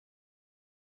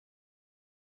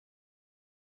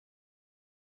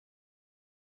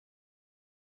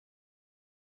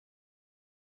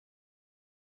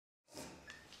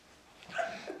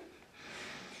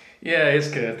Yeah,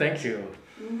 Hiske, thank you.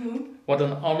 What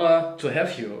an honor to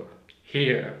have you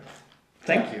here.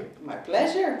 Thank you. My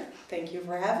pleasure. Thank you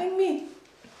for having me.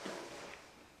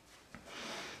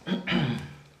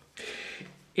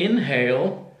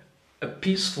 Inhale a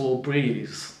peaceful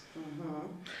breeze.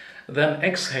 Then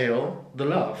exhale the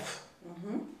love.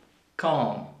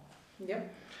 Calm.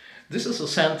 Yep. This is a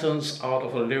sentence out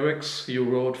of a lyrics you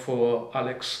wrote for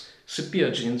Alex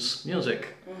Sipiagin's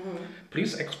music.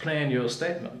 Please explain your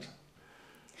statement.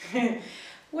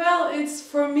 Well, it's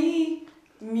for me,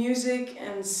 music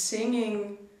and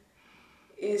singing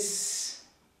is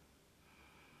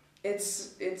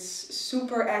it's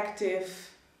super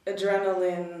active,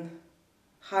 adrenaline,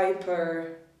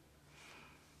 hyper,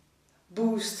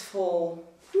 boostful.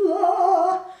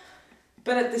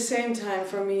 But at the same time,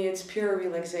 for me, it's pure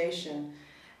relaxation.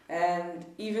 And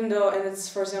even though, and it's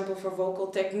for example for vocal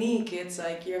technique, it's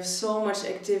like you have so much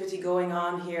activity going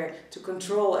on here to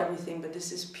control everything, but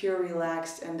this is pure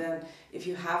relaxed. And then if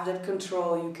you have that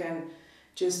control, you can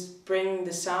just bring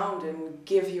the sound and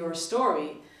give your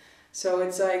story. So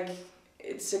it's like,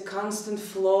 it's a constant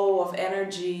flow of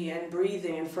energy and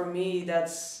breathing. And for me,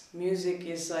 that's, music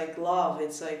is like love.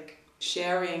 It's like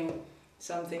sharing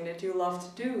something that you love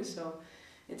to do. So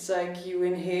it's like you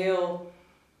inhale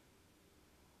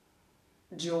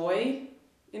joy,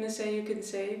 in a say you can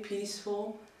say,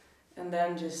 peaceful, and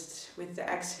then just with the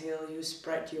exhale you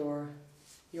spread your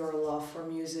love for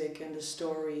music and the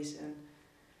stories, and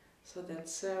so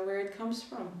that's where it comes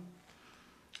from.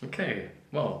 Okay,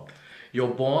 well, you're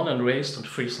born and raised in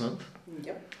Friesland.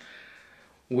 Yep.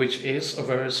 Which is a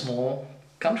very small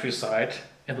countryside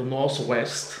in the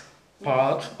northwest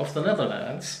part of the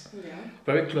Netherlands, Yeah.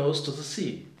 very close to the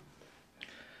sea.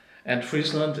 And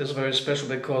Friesland is very special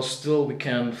because still we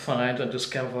can find and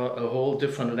discover a whole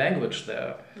different language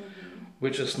there,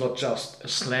 which is not just a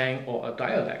slang or a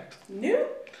dialect. No.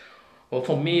 Well,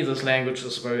 for me, this language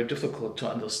is very difficult to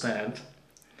understand.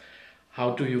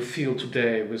 How do you feel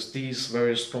today with these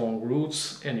very strong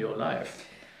roots in your life?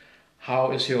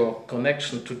 How is your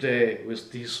connection today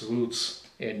with these roots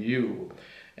in you?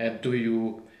 And do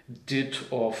you did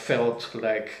or felt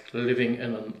like living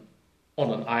on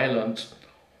an island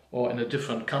or in a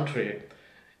different country,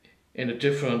 in a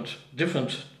different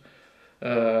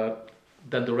than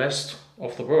the rest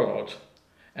of the world?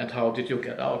 And how did you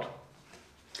get out?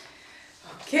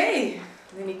 Okay,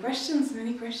 many questions,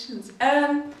 many questions.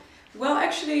 Well,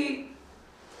 actually,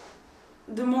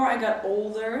 the more I got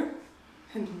older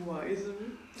and wiser,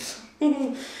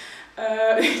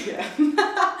 yeah,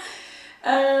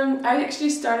 I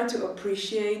actually started to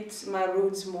appreciate my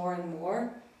roots more and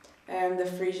more, and the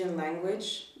Frisian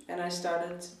language, and I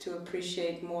started to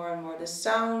appreciate more and more the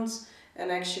sounds,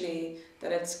 and actually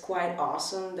that it's quite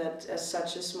awesome that as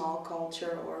such a small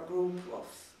culture or group of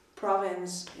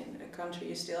province in a country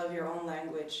you still have your own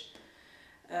language.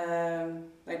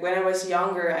 Like when I was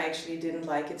younger, I actually didn't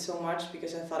like it so much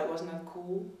because I thought it was not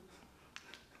cool.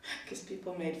 Because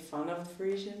people made fun of the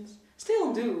Frisians.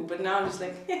 Still do, but now I'm just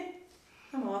like,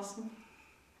 I'm awesome.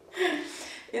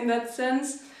 In that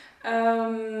sense.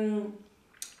 And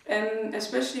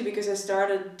especially because I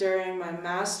started during my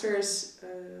master's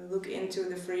look into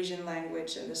the Frisian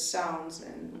language and the sounds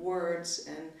and words,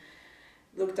 and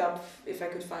looked up if I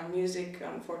could find music.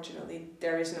 Unfortunately,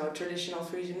 there is no traditional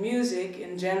Frisian music.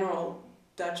 In general,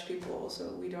 Dutch people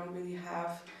also, we don't really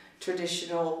have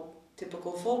traditional,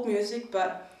 typical folk music,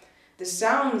 but the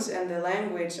sounds and the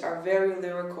language are very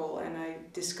lyrical, and I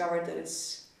discovered that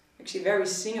it's actually very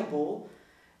singable.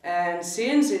 And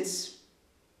since it's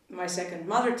my second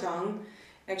mother tongue,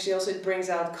 actually also it brings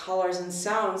out colors and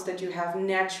sounds that you have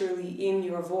naturally in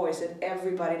your voice, that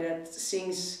everybody that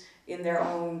sings in their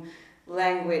own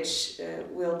language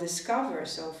will discover.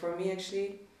 So for me,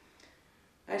 actually,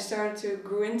 I started to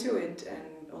grow into it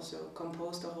and also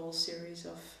composed a whole series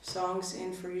of songs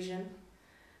in Frisian,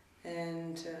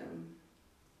 and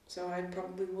so I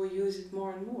probably will use it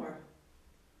more and more.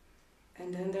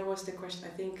 And then there was the question, I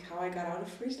think, how I got out of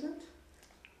Friesland.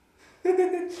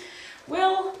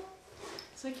 Well,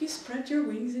 it's like you spread your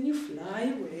wings and you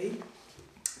fly away.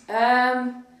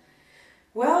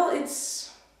 Well,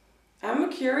 I'm a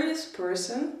curious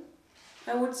person,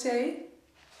 I would say.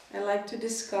 I like to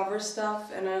discover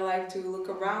stuff, and I like to look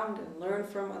around and learn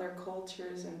from other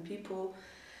cultures and people.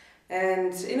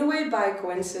 And in a way, by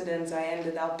coincidence, I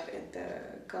ended up at the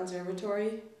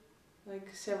conservatory like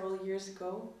several years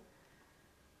ago.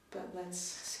 But let's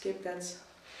skip that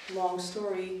long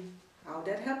story, how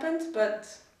that happened. But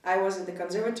I was at the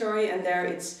conservatory, and there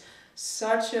it's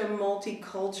such a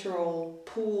multicultural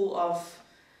pool of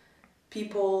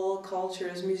people,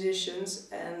 cultures, musicians,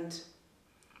 and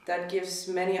that gives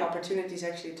many opportunities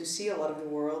actually to see a lot of the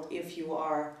world if you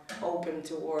are open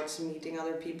towards meeting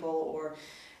other people, or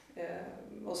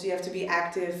also you have to be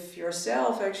active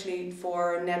yourself actually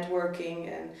for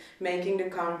networking and making the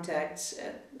contacts,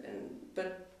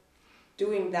 but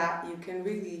doing that you can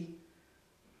really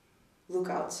look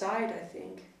outside, I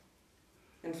think,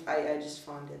 and I just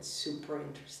found it super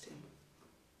interesting.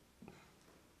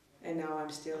 And now I'm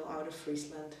still out of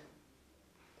Friesland.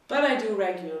 But I do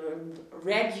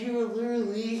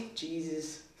regularly,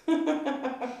 Jesus.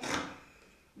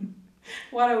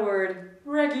 What a word,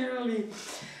 regularly.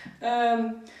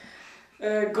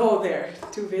 Go there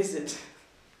to visit.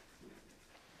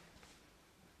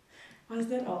 Was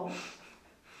that all?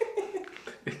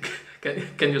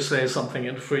 Can you say something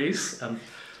in Fries and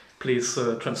please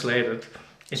translate it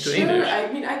into Sure. English?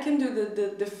 I mean, I can do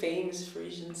the famous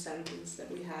Frisian sentence that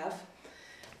we have.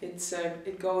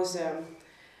 It goes,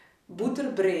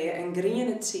 boterbree en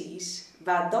green cheese,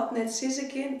 waar dat net sissen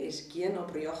kan, is geen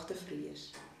oprechte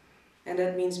Fries. And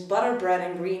that means butter bread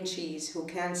and green cheese. Who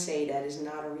can say that is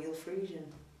not a real Frisian?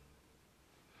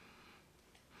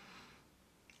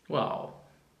 Wow,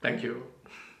 thank you.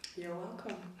 You're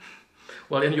welcome.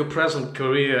 Well, in your present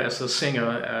career as a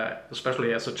singer,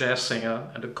 especially as a jazz singer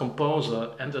and a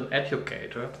composer and an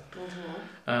educator,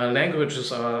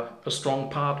 languages are a strong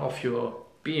part of your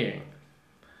being.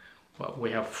 Well,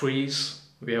 we have Fries,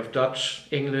 we have Dutch,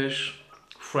 English,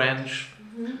 French,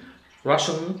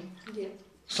 Russian, Yeah.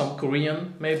 some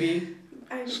Korean maybe,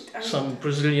 I some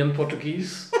Brazilian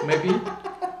Portuguese maybe.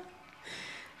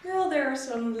 Well, there are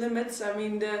some limits. I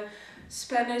mean, the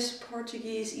Spanish,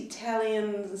 Portuguese,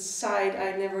 Italian side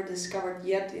I never discovered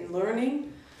yet in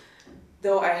learning.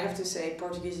 Though I have to say,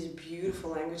 Portuguese is a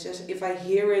beautiful language. If I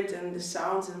hear it and the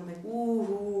sounds, and I'm like,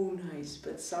 ooh, nice.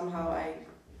 But somehow I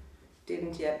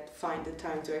didn't yet find the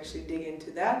time to actually dig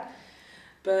into that.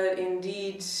 But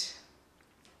indeed,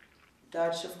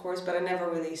 Dutch, of course, but I never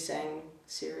really sang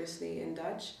seriously in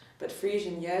Dutch. But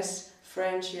Frisian, yes.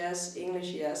 French, yes.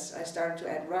 English, yes. I started to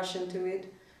add Russian to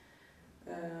it.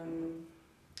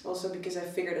 Also because I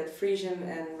figured that Frisian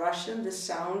and Russian, the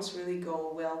sounds really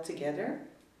go well together,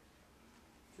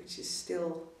 which is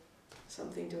still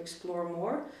something to explore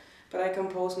more. But I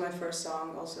composed my first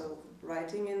song also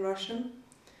writing in Russian.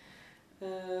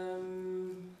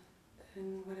 And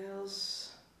what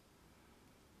else?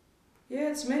 Yeah,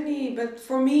 it's many, but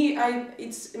for me,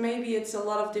 it's a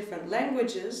lot of different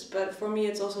languages, but for me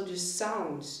it's also just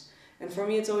sounds. And for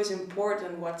me it's always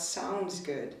important what sounds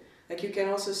good. Like you can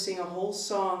also sing a whole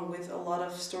song with a lot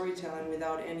of storytelling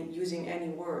without using any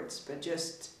words, but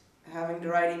just having the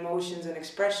right emotions and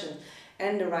expression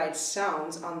and the right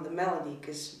sounds on the melody,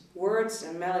 because words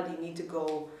and melody need to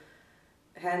go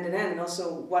hand in hand, and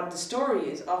also what the story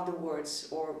is of the words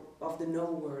or of the no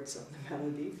words of the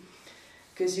melody.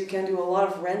 Because you can do a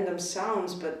lot of random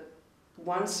sounds, but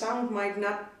one sound might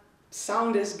not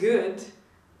sound as good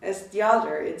as the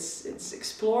other. It's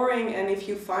exploring, and if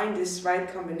you find this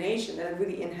right combination, then it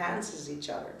really enhances each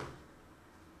other.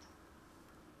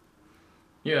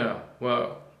 Yeah,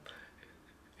 well,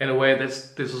 in a way,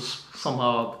 this is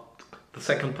somehow the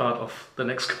second part of the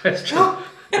next question.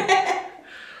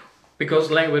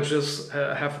 Because languages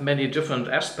have many different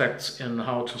aspects in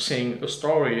how to sing a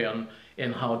story and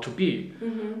in how to be.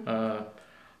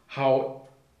 How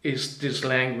is this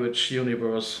language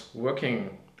universe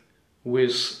working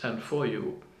with and for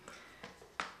you?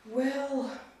 Well,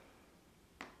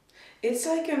 it's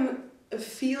like a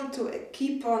field to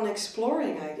keep on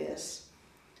exploring, I guess,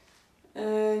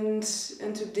 and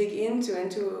to dig into,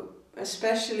 and to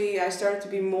especially I started to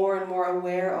be more and more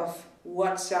aware of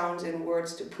what sounds and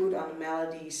words to put on the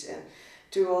melodies, and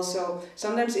to also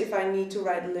sometimes if I need to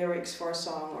write lyrics for a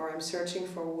song or I'm searching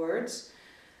for words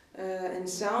and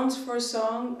sounds for a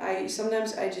song, I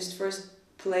just first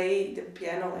play the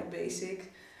piano like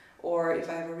basic, or if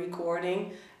I have a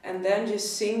recording, and then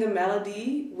just sing the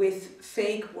melody with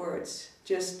fake words,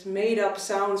 just made up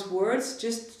sounds, words,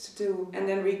 and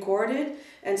then record it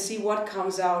and see what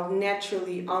comes out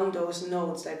naturally on those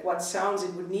notes, like what sounds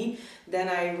it would need. Then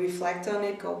I reflect on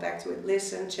it, go back to it,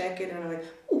 listen, check it, and I'm like,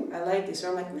 ooh, I like this, or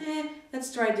I'm like, nah,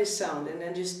 let's try this sound, and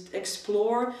then just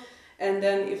explore. And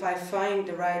then if I find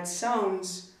the right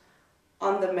sounds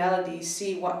on the melody,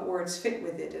 see what words fit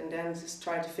with it, and then just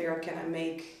try to figure out, can I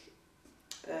make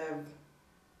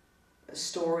a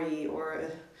story or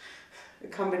a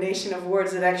combination of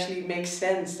words that actually makes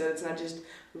sense, that it's not just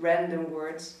random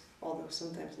words, although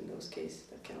sometimes in those cases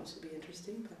that can also be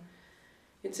interesting. But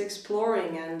it's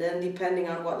exploring, and then depending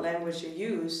on what language you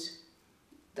use,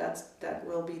 that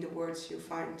will be the words you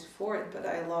find for it. But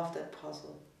I love that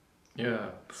puzzle. Yeah.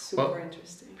 Super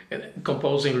interesting. And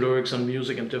composing lyrics and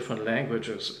music in different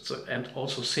languages, and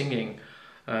also singing,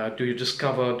 do you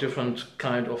discover different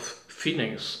kind of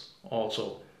feelings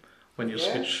also when you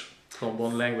switch from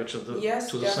one language to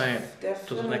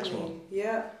the next one?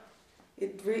 Yeah,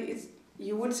 it's,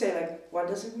 you would say like, what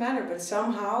does it matter? But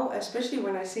somehow, especially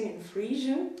when I sing in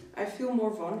Frisian, I feel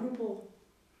more vulnerable.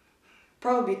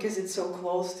 Probably because it's so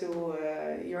close to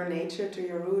your nature, to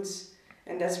your roots.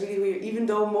 And that's really weird. Even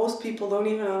though most people don't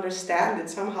even understand it,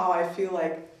 somehow I feel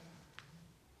like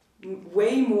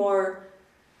way more,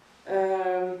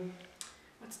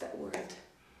 what's that word?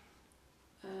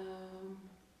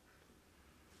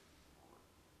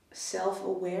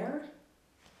 Self-aware?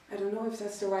 I don't know if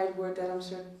that's the right word that I'm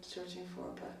searching for,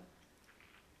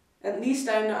 but at least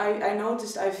I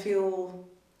noticed I feel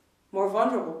more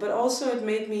vulnerable. But also it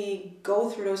made me go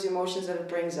through those emotions that it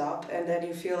brings up, and then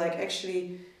you feel like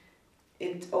actually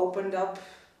it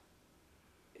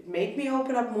made me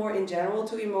open up more in general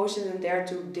to emotions and dare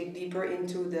to dig deeper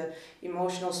into the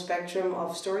emotional spectrum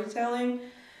of storytelling,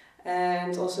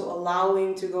 and also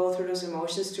allowing to go through those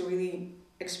emotions to really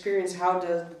experience how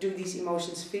do these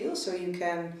emotions feel, so you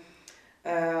can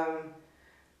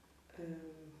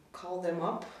call them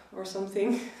up or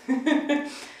something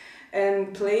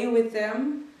and play with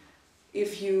them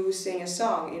if you sing a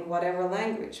song in whatever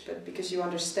language. But because you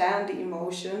understand the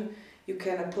emotion, you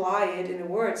can apply it in the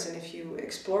words, and if you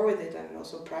explore with it and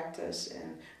also practice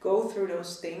and go through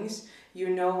those things, you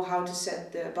know how to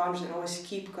set the boundaries and always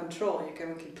keep control. You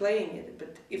can keep playing it,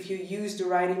 but if you use the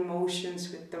right emotions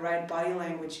with the right body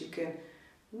language, you can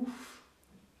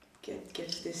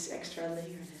get this extra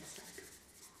layer.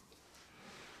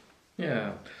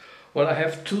 Yeah. Well, I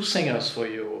have two singers for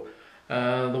you.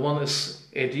 The one is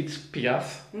Edith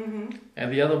Piaf,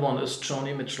 and the other one is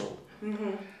Joni Mitchell.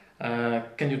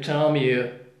 Can you tell me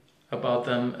about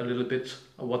them a little bit,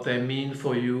 what they mean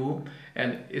for you,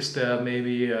 and is there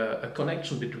maybe a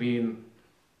connection between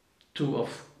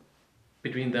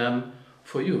them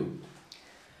for you?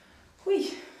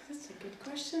 That's a good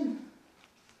question.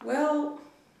 Well,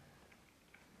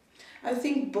 I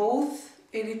think both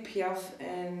Edith Piaf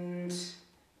and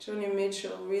Joni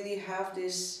Mitchell really have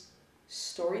this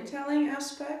storytelling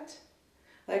aspect.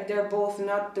 Like, they're both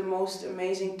not the most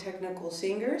amazing technical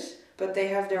singers, but they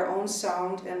have their own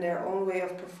sound and their own way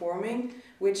of performing,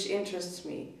 which interests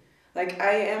me. Like,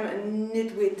 I am a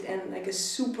nitwit and like a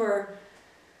super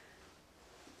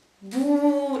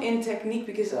in technique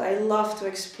because I love to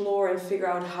explore and figure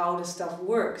out how the stuff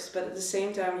works. But at the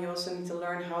same time, you also need to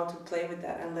learn how to play with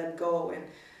that and let go and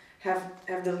have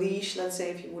the leash. Let's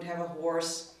say if you would have a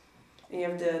horse and you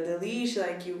have the leash,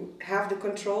 like, you have the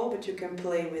control, but you can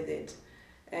play with it.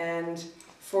 And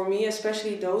for me,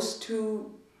 especially those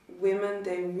two women,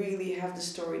 they really have the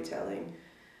storytelling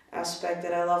aspect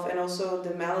that I love, and also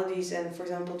the melodies. And for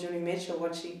example, Joni Mitchell,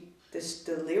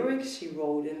 the lyrics she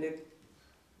wrote and the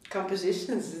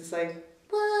compositions, it's like,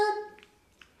 what?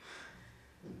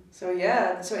 So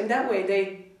yeah, so in that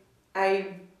way,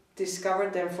 I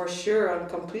discovered them for sure on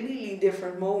completely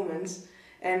different moments,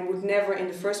 and would never in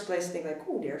the first place think like,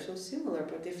 oh, they're so similar.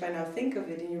 But if I now think of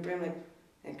it in your brain, like,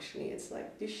 actually it's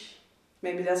like this.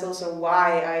 Maybe that's also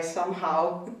why I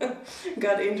somehow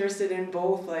got interested in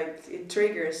both. Like, it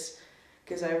triggers,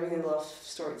 because I really love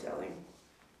storytelling.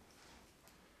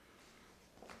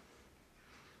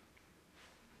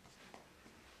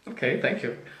 Okay, thank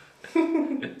you.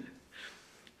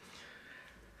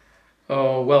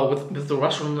 Well, with the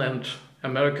Russian and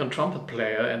American trumpet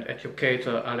player and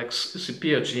educator Alex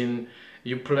Sipiagin,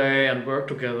 you play and work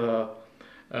together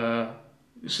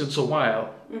since a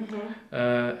while,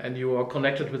 and you are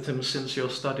connected with him since your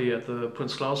study at the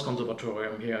Prins Claus Conservatory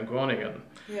here in Groningen.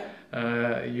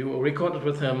 Yeah. You recorded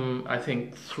with him, I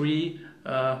think, 3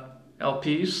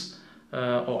 LPs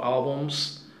or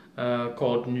albums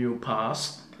called New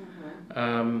Path.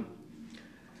 Can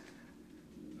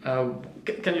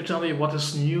you tell me what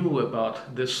is new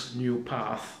about this new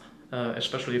path,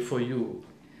 especially for you?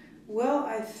 Well,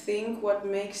 I think what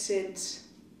makes it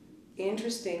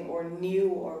interesting or new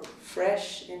or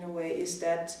fresh in a way is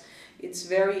that it's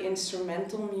very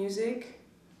instrumental music,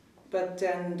 but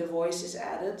then the voice is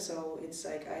added. So it's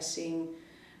like I sing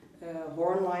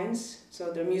horn lines.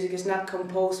 So the music is not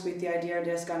composed with the idea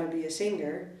there's gonna be a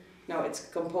singer. No, it's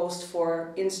composed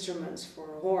for instruments, for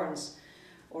horns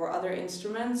or other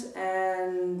instruments,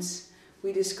 and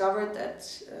we discovered that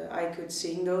I could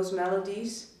sing those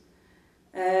melodies.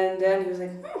 And then he was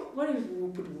like, what if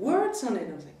we put words on it?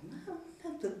 I was like, no,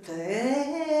 not the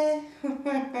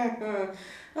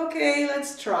okay,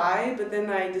 let's try. But then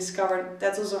I discovered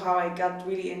that's also how I got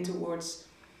really into words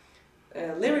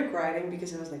lyric writing,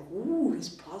 because I was like, ooh, this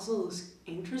puzzle is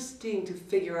interesting to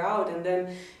figure out. And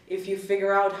then if you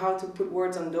figure out how to put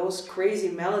words on those crazy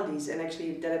melodies, and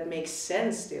actually that it makes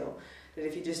sense still, that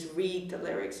if you just read the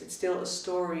lyrics, it's still a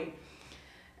story.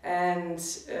 And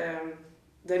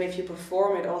then if you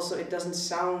perform it also, it doesn't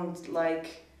sound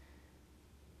like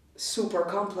super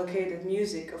complicated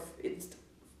music.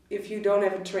 If you don't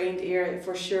have a trained ear,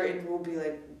 for sure it will be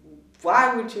like,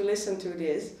 why would you listen to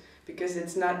this? Because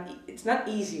it's not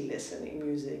easy listening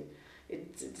music.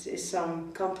 It is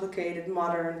some complicated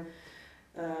modern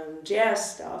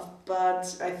jazz stuff,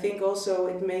 but I think also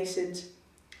it makes it,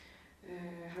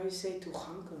 how you say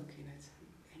toegankelijk in het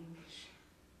English?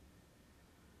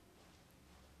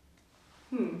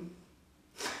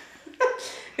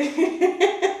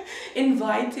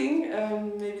 Inviting,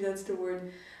 maybe that's the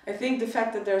word. I think the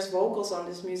fact that there's vocals on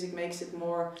this music makes it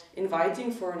more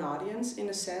inviting for an audience in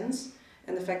a sense,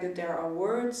 and the fact that there are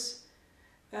words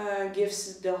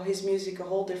gives his music a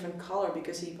whole different color,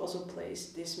 because he also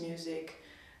plays this music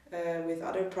with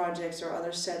other projects or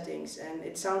other settings, and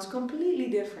it sounds completely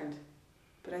different.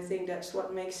 But I think that's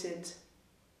what makes it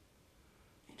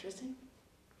interesting.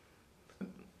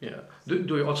 Yeah.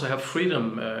 Do you also have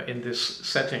freedom in this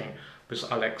setting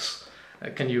with Alex?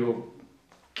 Can you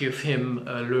give him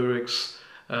lyrics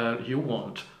you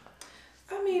want?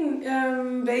 I mean,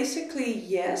 basically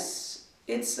yes.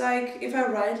 It's like if I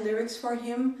write lyrics for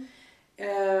him,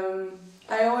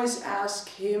 I always ask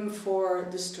him for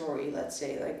the story, let's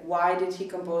say, like why did he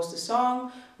compose the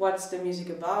song, what's the music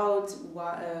about,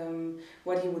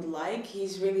 what he would like.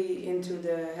 He's really into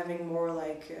having more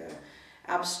like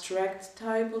abstract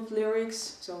type of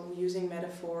lyrics, so using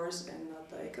metaphors and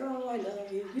not like, oh, I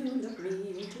love you, you love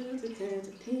me.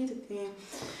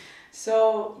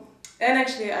 So, and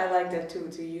actually I like that too,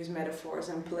 to use metaphors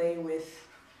and play with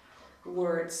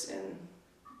words, and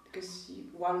because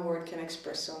one word can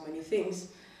express so many things.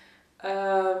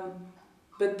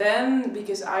 But then,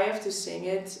 because I have to sing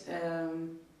it,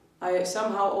 I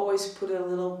somehow always put a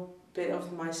little bit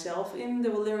of myself in the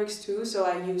lyrics too, so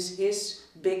I use his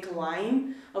big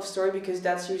line of story, because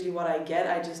that's usually what I get.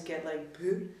 I just get like,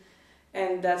 Buh,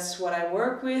 and that's what I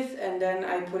work with, and then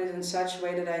I put it in such a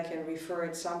way that I can refer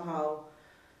it somehow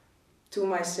to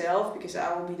myself, because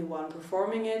I will be the one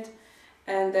performing it.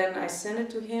 And then I send it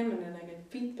to him, and then I get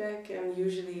feedback, and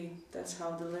usually that's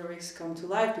how the lyrics come to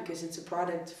life, because it's a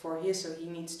product for his, so he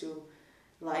needs to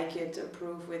like it,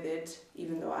 approve with it,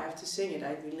 even though I have to sing it,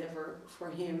 I deliver for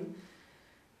him.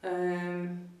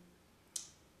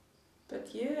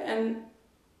 But yeah, and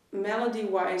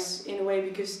melody-wise, in a way,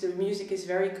 because the music is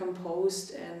very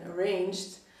composed and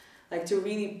arranged, like to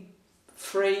really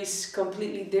phrase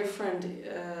completely different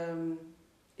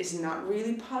is not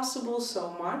really possible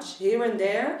so much. Here and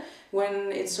there,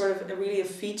 when it's sort of really a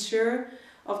feature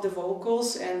of the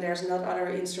vocals and there's not other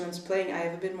instruments playing, I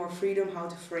have a bit more freedom how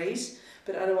to phrase,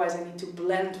 but otherwise I need to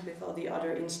blend with all the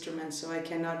other instruments, so I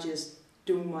cannot just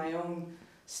do my own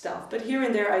stuff. But here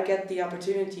and there I get the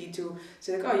opportunity to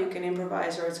say like, oh, you can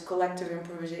improvise, or it's collective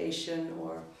improvisation,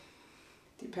 or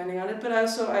depending on it. But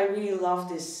also I really love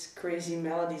these crazy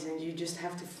melodies, and you just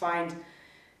have to find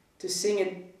to sing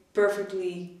it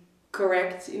perfectly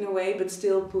correct in a way, but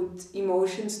still put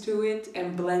emotions to it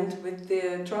and blend with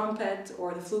the trumpet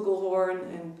or the flugelhorn,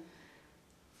 and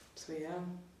so yeah.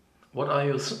 What are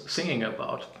you singing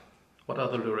about? What are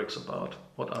the lyrics about?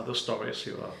 What are the stories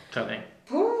you are telling?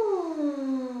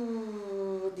 Ooh,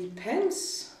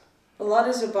 depends. A lot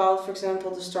is about, for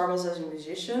example, the struggles as a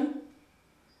musician,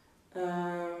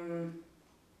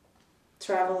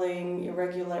 traveling,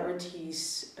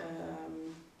 irregularities,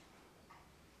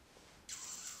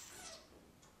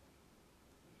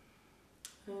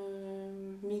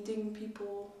 meeting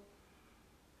people,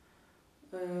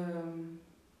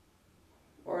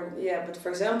 or yeah, but for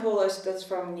example, that's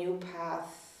from New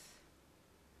Path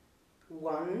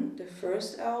 1, the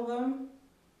first album,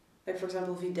 like for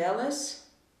example Fidelis,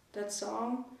 that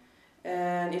song,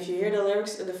 and if you hear the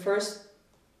lyrics, the first,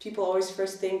 people always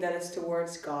first think that it's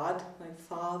towards God, like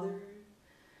Father,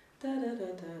 da da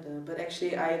da da da, but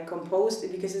actually I composed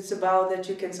it because it's about that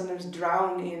you can sometimes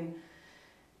drown in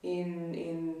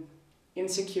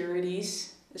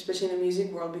insecurities, especially in the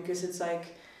music world, because it's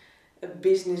like a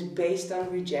business based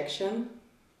on rejection.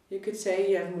 You could say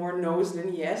you have more no's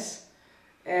than yes,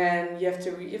 and you have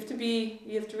to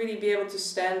really be able to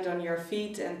stand on your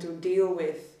feet and to deal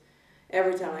with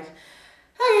every time like,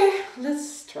 okay,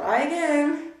 let's try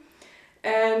again.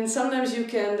 And sometimes you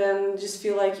can then just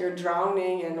feel like you're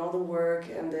drowning in all the work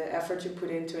and the effort you put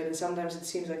into it, and sometimes it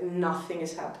seems like nothing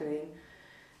is happening.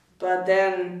 But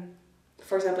then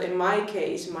for example, in my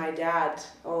case, my dad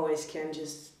always can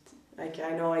just, like,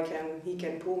 he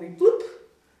can pull me bloop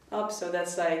up, so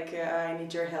that's like, I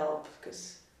need your help,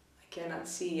 because I cannot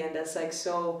see, and that's like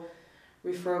so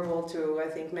referable to, I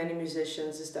think, many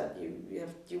musicians, is that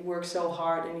you work so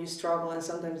hard and you struggle, and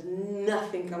sometimes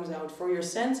nothing comes out for your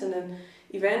sense, and then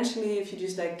eventually, if you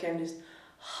just like can just,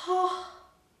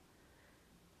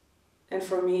 and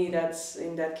for me, that's,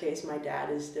 in that case, my dad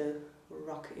is the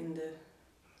rock in the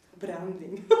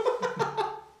branding.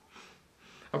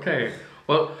 Okay,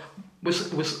 well,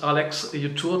 with Alex, you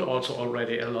toured also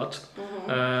already a lot.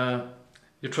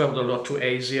 You traveled a lot to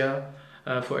Asia.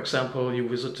 For example, you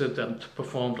visited and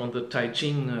performed on the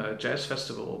Taiping Jazz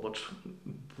Festival, which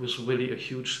was really a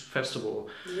huge festival.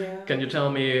 Yeah. Can you tell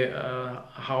me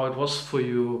how it was for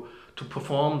you to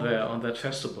perform there on that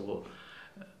festival?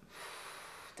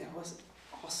 That was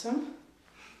awesome.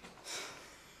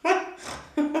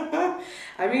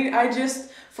 I mean,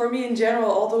 for me in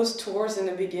general, all those tours in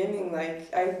the beginning,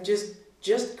 like, I just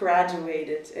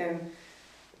graduated, and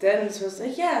then it was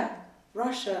like, yeah,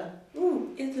 Russia,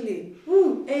 ooh, Italy,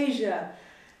 ooh, Asia,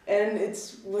 and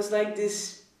it was like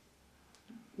this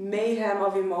mayhem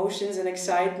of emotions and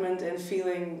excitement and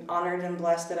feeling honored and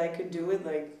blessed that I could do it,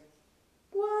 like,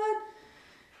 what?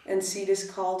 And see these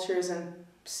cultures and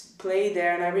play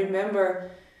there, and I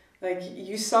remember, like,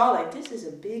 you saw, like, this is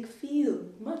a big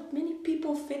field, many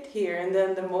people fit here, and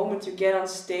then the moment you get on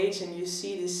stage and you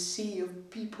see this sea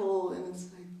of people, and it's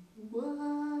like,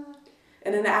 what?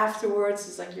 And then afterwards,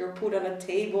 it's like you're put on a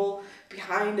table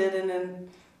behind it, and then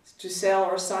to sell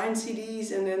or sign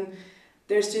CDs, and then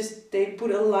there's just, they put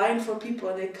a line for people,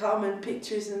 and they come and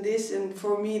pictures and this, and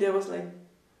for me, that was like,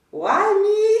 why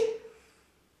me?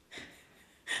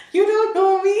 You don't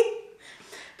know me?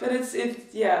 But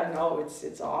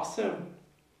it's awesome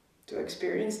to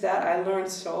experience that. I learned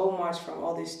so much from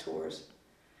all these tours.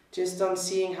 Just on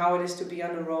seeing how it is to be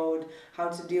on the road, how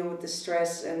to deal with the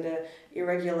stress and the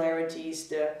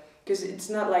irregularities, because it's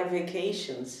not like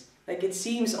vacations. Like, it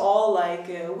seems all like,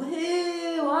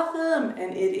 woohoo, awesome,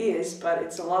 and it is, but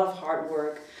it's a lot of hard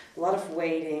work, a lot of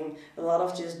waiting, a lot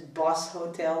of just bus,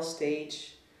 hotel,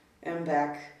 stage, and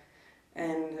back.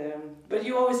 And but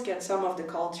you always get some of the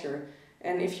culture.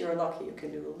 And if you're lucky, you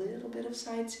can do a little bit of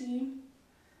sightseeing.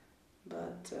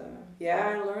 But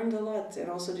I learned a lot. And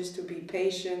also just to be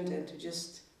patient and to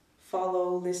just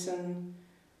follow, listen,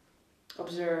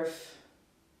 observe,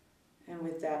 and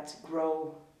with that,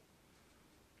 grow.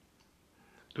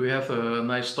 Do you have a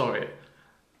nice story,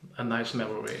 a nice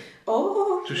memory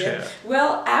to share?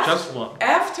 Well, just one.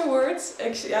 Afterwards,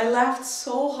 actually, I laughed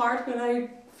so hard when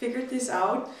I figured this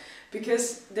out,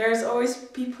 because there's always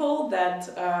people that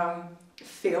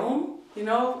film,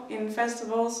 in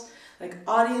festivals, like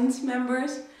audience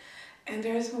members, and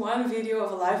there's one video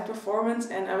of a live performance,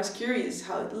 and I was curious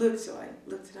how it looked, so I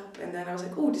looked it up, and then I was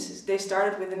like, oh, they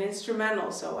started with an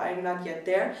instrumental, so I'm not yet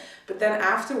there, but then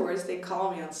afterwards they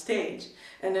call me on stage,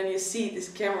 and then you see this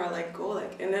camera like go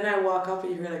like, and then I walk up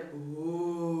and you're like,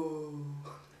 whoa.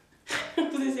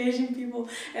 These Asian people,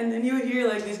 and then you hear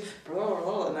like this,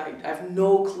 and I have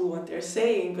no clue what they're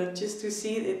saying, but just to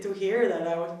see it, to hear that,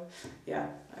 I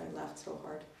laughed so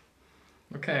hard.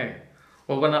 Okay,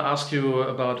 well, when I ask you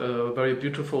about a very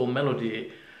beautiful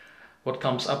melody, what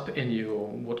comes up in you,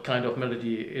 what kind of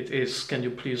melody it is, can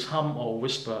you please hum or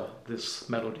whisper this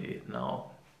melody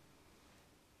now?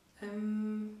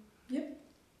 Yep,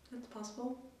 that's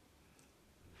possible.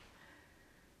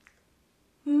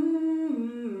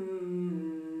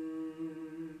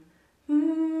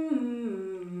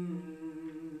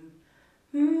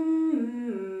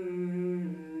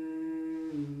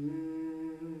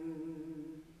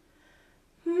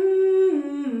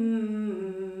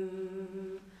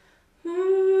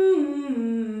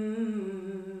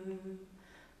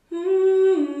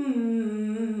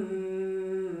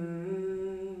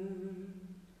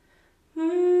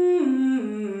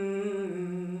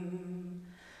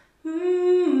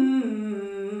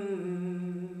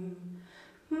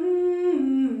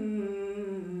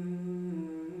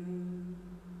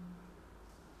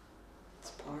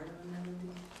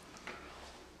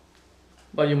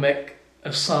 Well, you make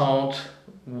a sound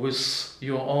with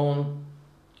your own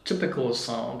typical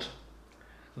sound,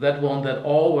 that one that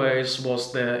always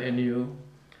was there in you,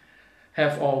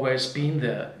 have always been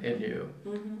there in you.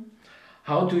 Mm-hmm.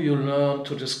 How do you learn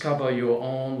to discover your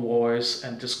own voice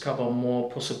and discover more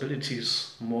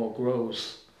possibilities, more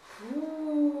growth?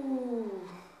 Ooh,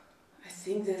 I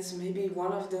think that's maybe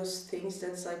one of those things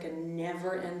that's like a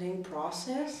never-ending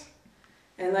process,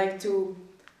 and like to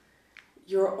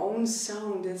your own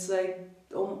sound, it's like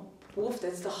Wolf,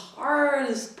 that's the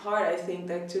hardest part, I think,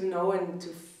 like to know and to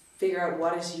figure out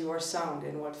what is your sound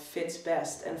and what fits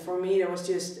best. And for me, there was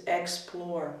just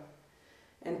explore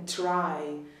and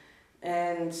try.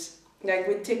 And like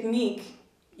with technique,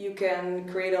 you can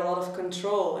create a lot of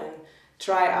control and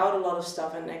try out a lot of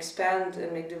stuff and expand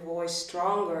and make the voice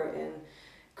stronger and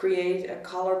create a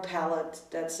color palette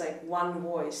that's like one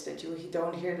voice, that you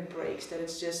don't hear the breaks, that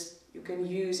it's just, you can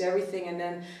use everything and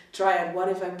then try it. What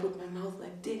if I put my mouth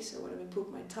like this, or what if I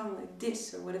put my tongue like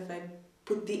this, or what if I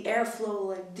put the airflow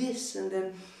like this, and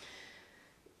then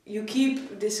you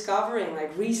keep discovering.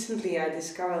 Like recently I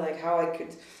discovered like how I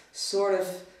could sort of,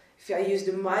 if I use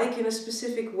the mic in a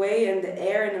specific way and the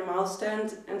air in the mouth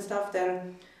stand and stuff,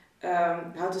 then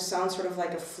how to sound sort of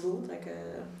like a flute, like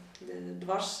the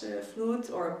dwars flute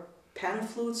or pan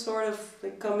flute, sort of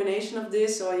like combination of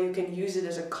this, or you can use it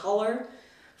as a color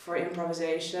for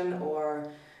improvisation or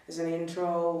as an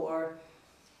intro, or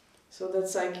so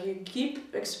that's like you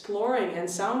keep exploring. And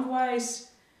sound wise,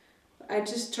 I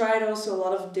just tried also a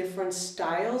lot of different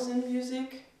styles in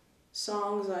music,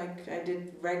 songs, like I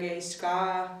did reggae,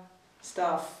 ska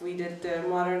stuff, we did the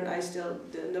modern,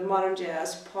 the modern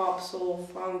jazz, pop, soul,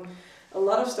 funk, a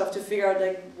lot of stuff to figure out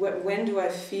like when do I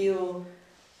feel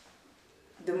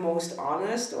the most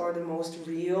honest or the most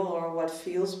real, or what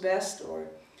feels best or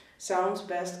sounds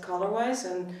best color-wise.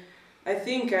 And I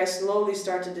think I slowly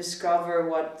start to discover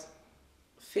what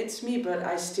fits me, but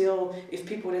I still, if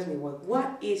people would ask me, well,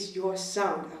 what is your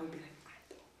sound? I would be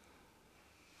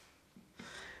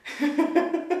like,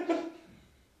 I don't.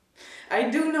 I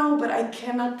do know, but I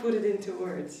cannot put it into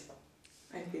words,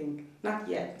 I think. Not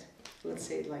yet. Let's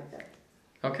say it like that.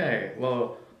 Okay,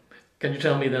 well, can you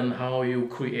tell me then how you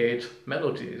create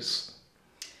melodies?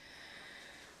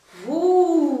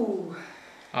 Ooh.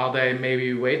 Are they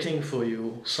maybe waiting for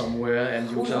you somewhere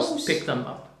and you just pick them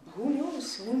up? Who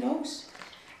knows? Who knows?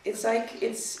 It's like,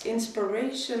 it's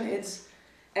inspiration,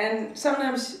 and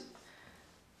sometimes,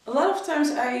 a lot of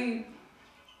times I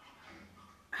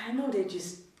don't know, they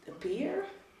just appear,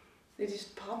 they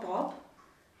just pop up,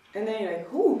 and then you're like,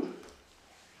 who?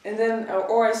 And then,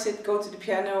 or I go to the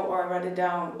piano, or I write it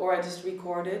down, or I just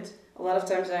record it. A lot of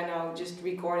times I now just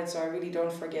record it so I really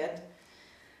don't forget.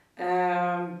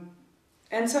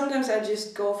 And sometimes I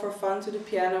just go for fun to the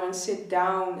piano and sit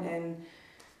down, and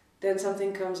then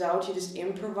something comes out. You just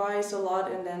improvise a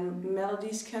lot, and then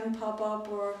melodies can pop up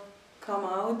or come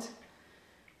out.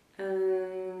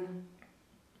 And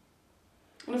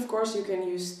of course you can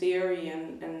use theory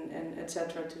and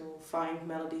etc. to find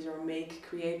melodies or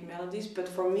create melodies. But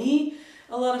for me,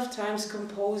 a lot of times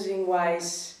composing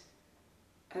wise,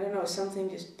 I don't know, something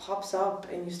just pops up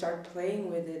and you start playing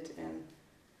with it, and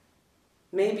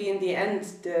maybe in the end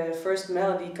the first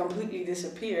melody completely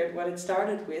disappeared, what it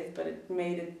started with, but it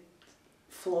made it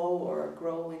flow or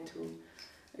grow into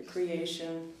a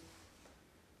creation.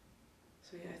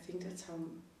 So yeah, I think that's how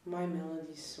my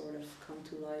melodies sort of come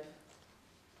to life.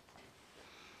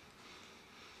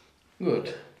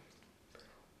 Good.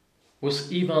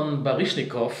 With Ivan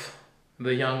Baryshnikov,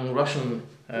 the young Russian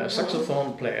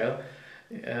saxophone player,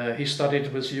 he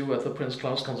studied with you at the Prince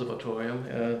Claus Conservatory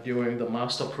during the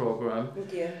master program.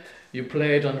 Yeah. You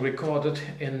played and recorded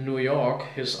in New York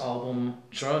his album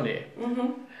Journey.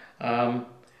 Mm-hmm.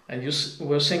 And you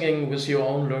were singing with your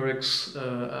own lyrics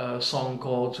a song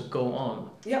called Go On.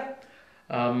 Yeah.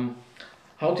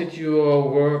 How did your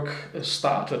work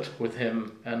started with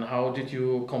him, and how did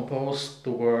you compose the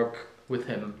work with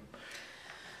him?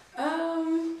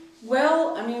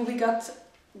 Well, I mean, we got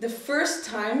the first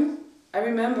time. I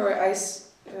remember it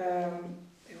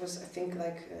was, I think,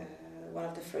 like one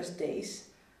of the first days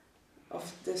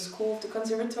of the school of the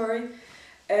conservatory,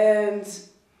 and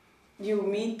you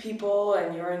meet people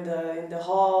and you're in the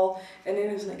hall, and then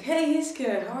it was like, hey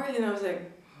Hiske, how are you? And I was like,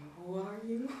 who are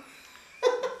you?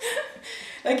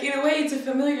 Like, in a way it's a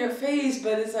familiar face,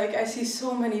 but it's like I see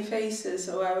so many faces,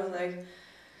 so I was like,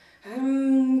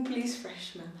 please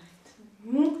fresh my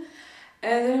light.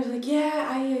 And then I was like,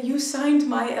 yeah, you signed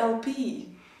my LP.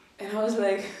 And I was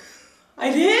like,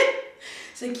 I did?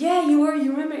 It's like, yeah, you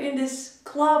remember in this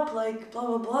club, like blah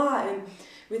blah blah, and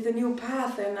with the New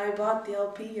Path, and I bought the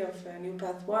LP of New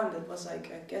Path 1, that was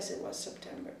like, I guess it was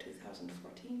September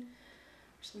 2014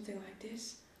 or something like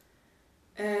this.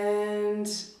 And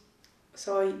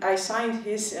so I signed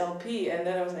his LP, and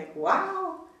then I was like,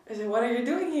 wow. I said, what are you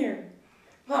doing here?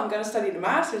 Well, I'm gonna study the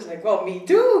masters. Like, well, me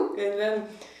too. And then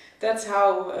that's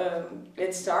how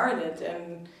it started,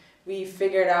 and we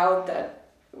figured out that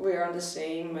we're on the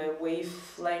same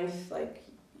wavelength. Like,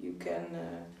 you can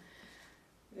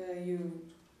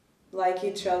like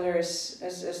each other as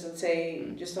let's say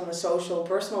just on a social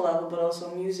personal level, but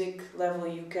also music level.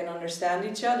 You can understand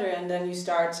each other, and then you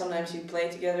start, sometimes you play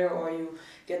together or you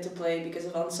get to play because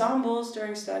of ensembles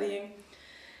during studying.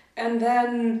 And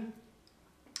then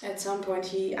at some point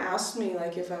he asked me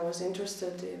like if I was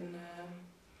interested in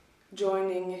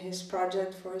joining his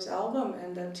project for his album,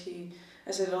 and that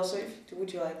I said also,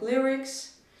 would you like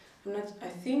lyrics? I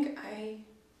think I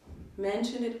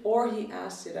mentioned it or he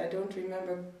asked it, I don't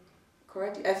remember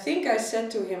correctly. I think I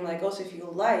said to him like, also if you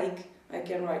like, I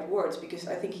can write words, because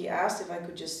I think he asked if I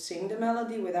could just sing the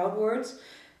melody without words.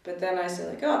 But then I said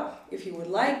like, oh, if you would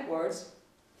like words,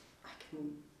 I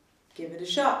can give it a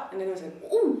shot. And then he was like,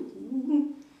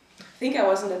 ooh. I think I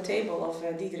was on the table of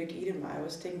Diederik Idema. I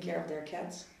was taking care of their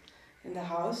cats in the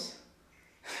house.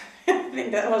 I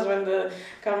think that was when the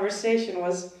conversation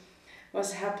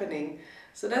was happening.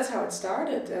 So that's how it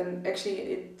started, and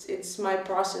actually it's my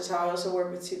process how I also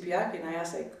work with Sipiagin. I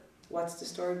ask like, what's the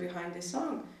story behind this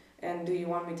song? And do you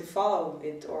want me to follow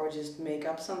it or just make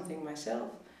up something myself?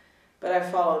 But I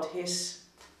followed his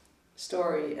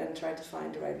story and tried to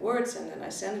find the right words, and then I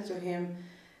send it to him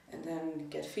and then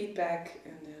get feedback,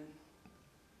 and then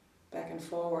back and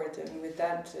forward, and with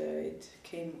that it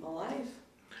came alive.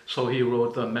 So he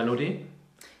wrote the melody?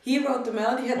 He wrote the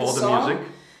melody, had all the song. Music?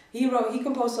 He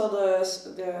composed all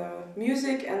the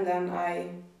music, and then I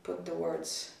put the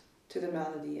words to the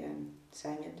melody and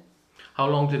sang it. How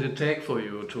long did it take for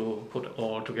you to put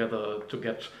all together to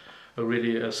get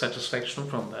a satisfaction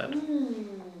from that?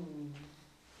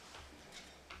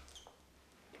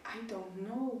 I don't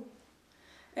know.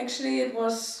 Actually, it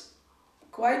was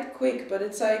quite quick, but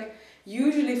it's like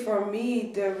usually for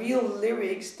me the real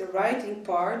lyrics, the writing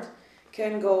part,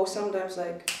 can go sometimes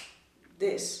like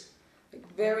this.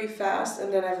 Like very fast,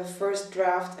 and then I have a first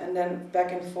draft, and then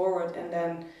back and forward, and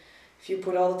then if you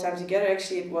put all the time together,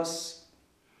 actually it was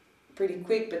pretty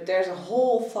quick, but there's a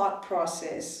whole thought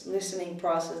process, listening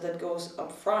process that goes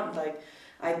up front. Like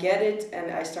I get it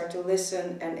and I start to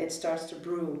listen and it starts to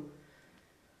brew.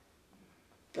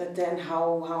 But then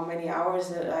how many hours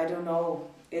that I don't know.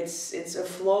 It's a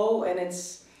flow, and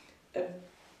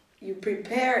you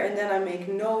prepare, and then I make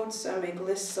notes, I make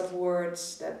lists of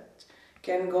words that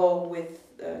can go with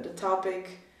the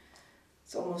topic.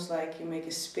 It's almost like you make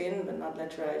a spin, but not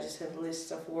literally. I just have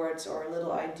lists of words or a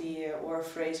little idea or a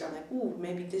phrase. I'm like, ooh,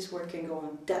 maybe this word can go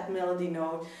on that melody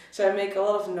note. So I make a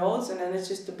lot of notes, and then it's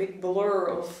just a big blur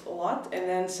of a lot. And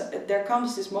then there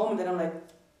comes this moment that I'm like,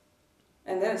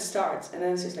 and then it starts, and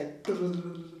then it's just like,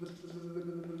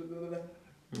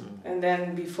 and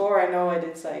then before I know it,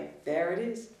 it's like, there it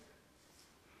is.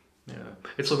 Yeah,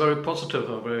 it's a very positive,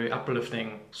 a very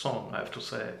uplifting song, I have to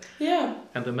say. Yeah.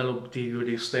 And the melody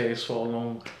really stays for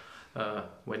long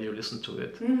when you listen to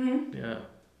it. Mm-hmm. Yeah.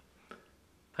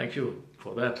 Thank you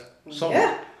for that song.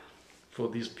 Yeah. For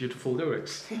these beautiful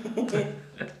lyrics.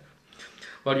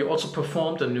 Well, you also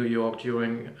performed in New York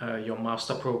during your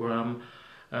master program,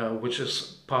 which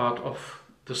is part of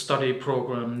the study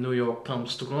program New York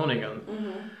Comes to Groningen.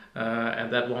 Mm-hmm.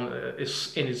 And that one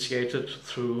is initiated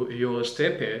through Joris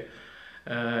Tepe.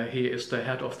 He is the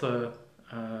head of the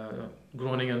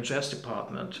Groningen Jazz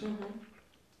Department. Mm-hmm.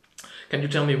 Can you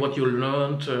tell me what you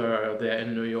learned there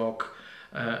in New York,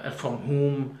 and from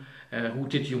whom? Who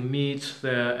did you meet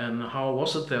there, and how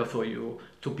was it there for you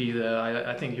to be there?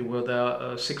 I think you were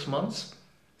there 6 months?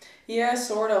 Yeah,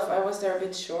 sort of. I was there a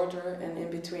bit shorter, and in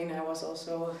between I was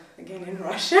also again in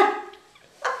Russia.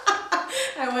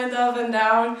 I went up and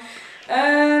down.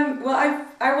 Well,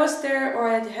 I was there, or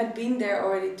I had been there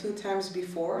already 2 times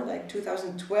before. Like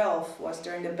 2012 was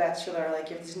during the bachelor, like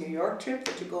you have this New York trip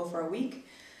that you go for a week.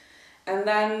 And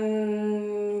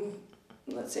then,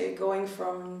 let's say going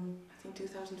from, I think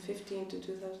 2015 to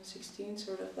 2016,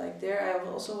 sort of like there. I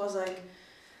also was like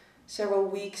several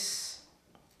weeks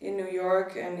in New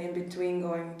York, and in between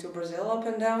going to Brazil up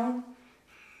and down.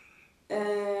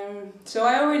 So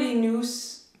I already knew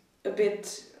a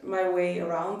bit my way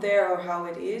around there, or how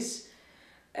it is,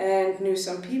 and knew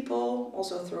some people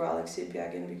also through Alex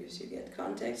Sipiagin, because you get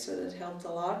contacts, so that helped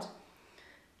a lot.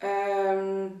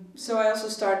 So I also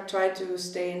tried to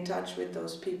stay in touch with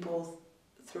those people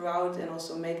throughout, and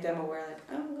also make them aware like,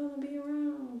 I'm gonna be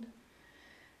around.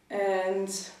 And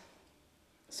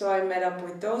so I met up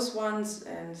with those ones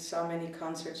and saw many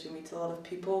concerts. You meet a lot of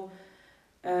people.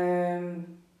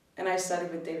 And I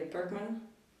studied with David Bergman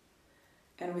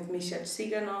and with Misha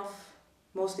Tsiganov,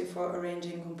 mostly for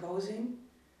arranging and composing.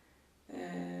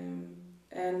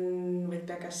 And with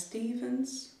Becca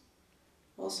Stevens,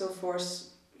 also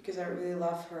because I really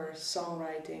love her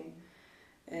songwriting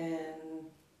and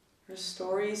her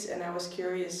stories, and I was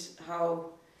curious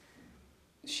how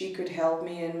she could help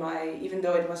me in my, even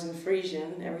though it was in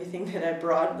Frisian, everything that I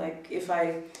brought, like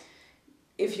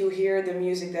if you hear the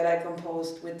music that I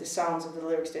composed with the sounds of the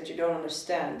lyrics that you don't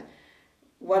understand,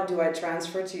 what do I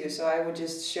transfer to you? So I would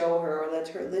just show her or let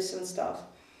her listen stuff.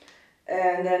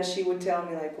 And then she would tell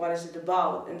me like, what is it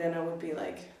about? And then I would be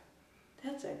like,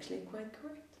 that's actually quite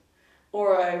correct.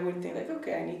 Or I would think like,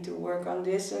 okay, I need to work on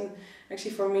this. And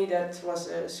actually for me that was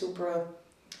a super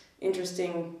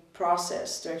interesting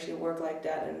process to actually work like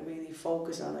that and really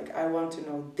focus on like, I want to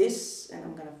know this and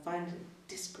I'm gonna find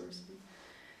this person.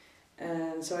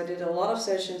 And so I did a lot of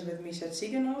sessions with Misha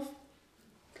Tsiganov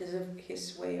because of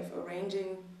his way of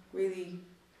arranging really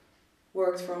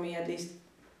worked for me, at least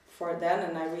for then,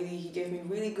 and he gave me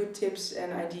really good tips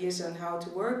and ideas on how to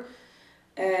work.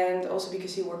 And also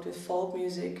because he worked with folk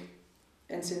music,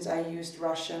 and since I used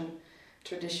Russian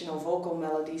traditional vocal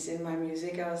melodies in my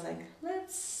music, I was like,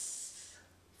 let's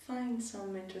find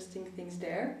some interesting things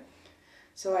there.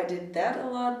 So I did that a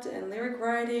lot, and lyric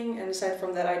writing, and aside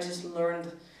from that I just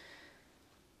learned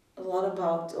a lot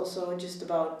about, also just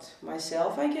about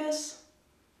myself, I guess.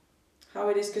 How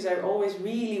it is, because I always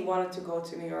really wanted to go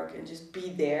to New York and just be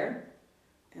there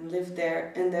and live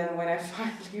there. And then when I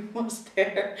finally was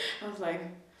there, I was like,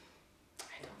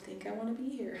 I don't think I want to be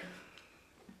here.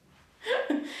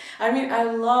 I mean, I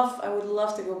would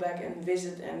love to go back and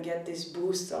visit and get this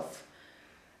boost of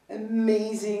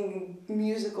amazing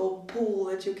musical pool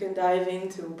that you can dive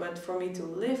into. But for me to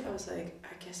live, I was like,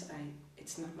 I guess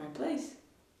it's not my place.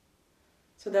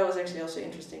 So that was actually also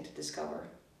interesting to discover.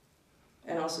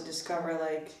 And also discover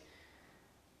like,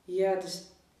 I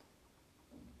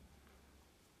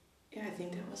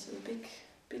think that was a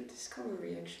big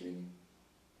discovery actually.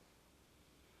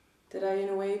 That I in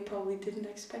a way probably didn't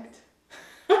expect.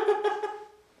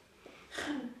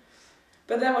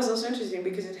 But that was also interesting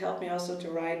because it helped me also to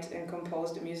write and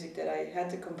compose the music that I had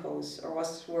to compose or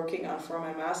was working on for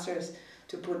my masters,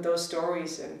 to put those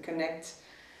stories and connect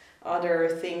other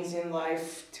things in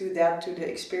life to the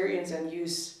experience and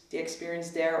use the experience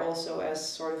there also as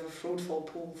sort of a fruitful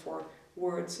pool for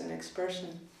words and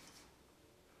expression.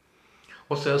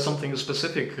 Was there something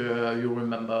specific you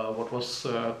remember? What was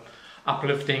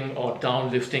uplifting or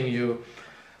downlifting you?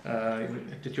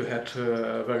 Did you had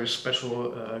very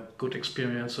special good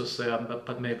experiences there,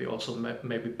 but maybe also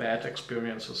maybe bad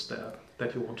experiences there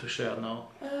that you want to share now?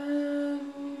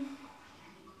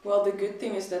 Well, the good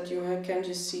thing is that you can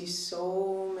just see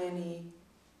so many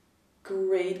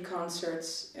great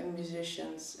concerts and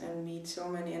musicians and meet so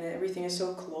many, and everything is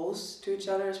so close to each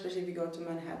other, especially if you go to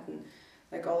Manhattan.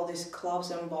 Like all these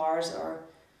clubs and bars are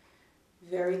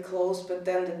very close, but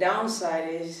then the downside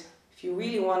is if you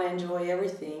really want to enjoy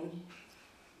everything,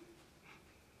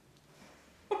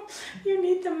 you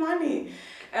need the money.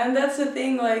 And that's the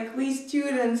thing, like we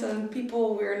students and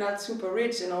people, we're not super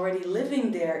rich, and already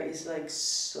living there is like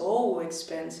so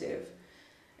expensive.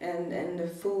 And the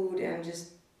food and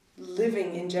just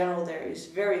living in general there is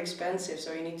very expensive,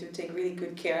 so you need to take really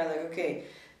good care, like okay,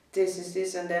 this is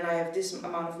this, and then I have this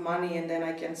amount of money, and then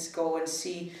I can go and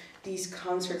see these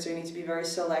concerts, so you need to be very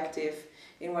selective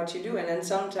in what you do. And then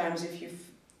sometimes if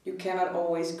you cannot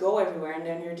always go everywhere, and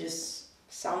then you're just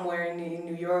somewhere in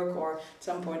New York, or at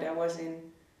some point I was in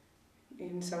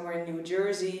somewhere in New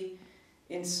Jersey,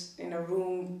 in a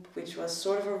room which was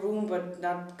sort of a room but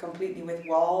not completely with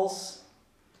walls.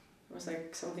 It was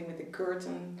like something with a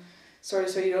curtain. Sorry,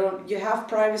 so you have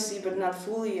privacy but not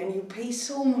fully, and you pay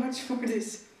so much for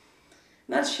this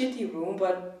not shitty room,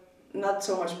 but not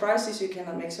so much privacy, so you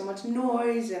cannot make so much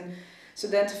noise. And so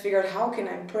then to figure out how can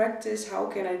I practice, how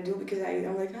can I do, because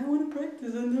I'm like, I want to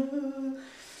practice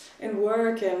and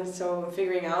work, and so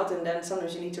figuring out. And then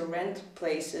sometimes you need to rent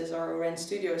places or rent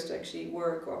studios to actually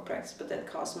work or practice, but that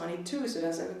costs money too. So then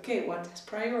it's like, okay, what has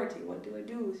priority? What do I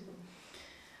do? So,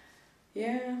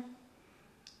 yeah.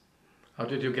 How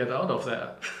did you get out of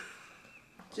that?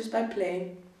 Just by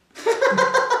plane.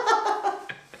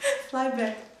 Fly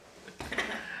back.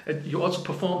 And you also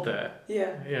performed there?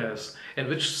 Yeah. Yes. In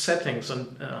which settings,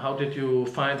 and how did you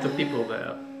find the people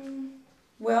there?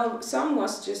 Well, some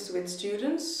was just with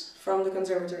students from the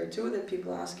conservatory too, that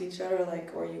people ask each other,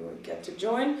 like, or you get to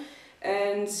join.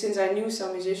 And since I knew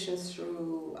some musicians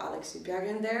through Alex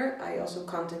Sipiagin there, I also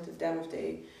contacted them if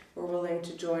they were willing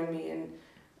to join me in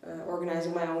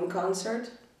organizing my own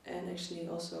concert. And actually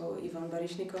also Ivan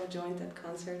Barishnikov joined that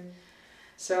concert.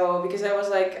 So, because I was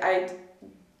like,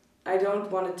 I don't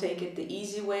want to take it the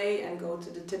easy way and go to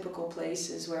the typical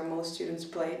places where most students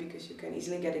play, because you can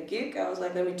easily get a gig. I was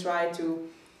like, let me try to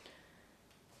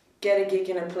get a gig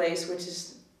in a place which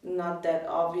is not that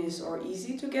obvious or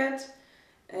easy to get.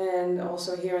 And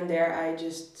also here and there I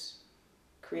just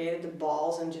created the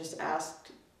balls and just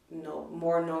asked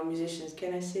more known musicians,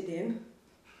 can I sit in?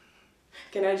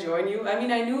 Can I join you? I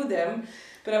mean, I knew them,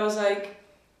 but I was like,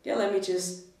 yeah, let me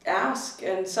just ask.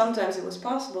 And sometimes it was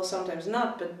possible, sometimes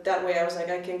not, but that way I was like,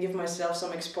 I can give myself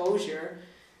some exposure,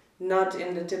 not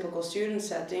in the typical student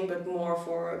setting, but more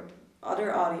for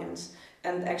other audience.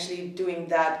 And actually doing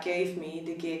that gave me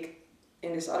the gig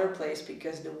in this other place,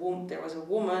 because there was a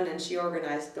woman and she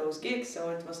organized those gigs, so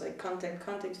it was like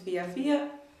contact via,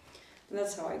 and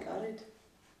that's how I got it.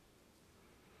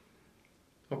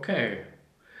 Okay.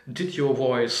 Did your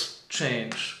voice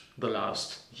change the last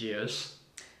years?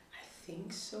 I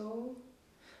think so.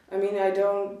 I mean,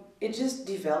 it just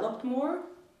developed more,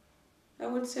 I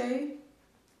would say.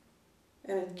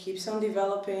 And it keeps on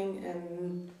developing,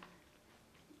 and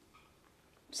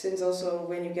since also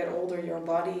when you get older, your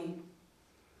body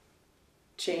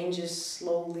changes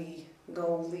slowly,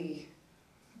 goally,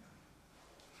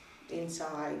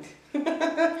 inside.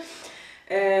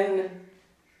 And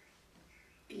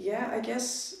yeah, I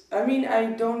guess, I mean,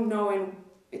 I don't know,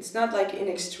 it's not like in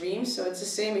extremes, so it's the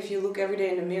same if you look every day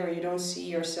in the mirror, you don't see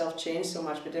yourself change so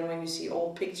much, but then when you see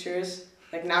old pictures,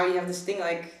 like now you have this thing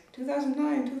like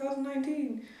 2009,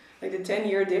 2019, like the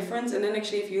 10-year difference, and then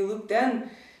actually if you look then,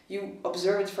 you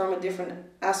observe it from a different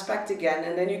aspect again,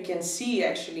 and then you can see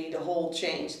actually the whole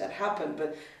change that happened,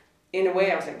 but in a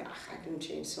way I was like, I didn't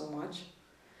change so much.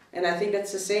 And I think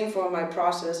that's the same for my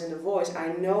process in the voice.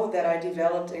 I know that I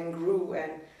developed and grew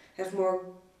and have more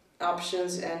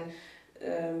options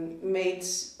and made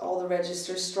all the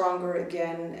registers stronger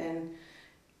again, and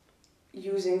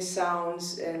using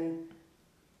sounds and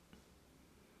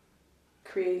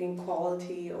creating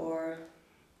quality or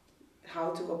how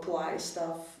to apply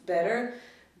stuff better.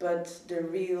 But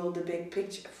the big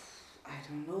picture, I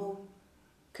don't know,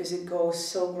 because it goes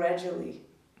so gradually.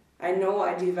 I know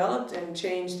I developed and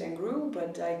changed and grew,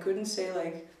 but I couldn't say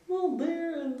like, well,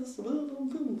 there and this.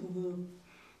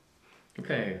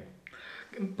 Okay.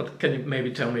 But can you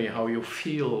maybe tell me how you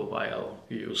feel while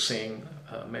you sing,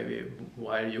 maybe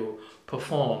while you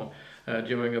perform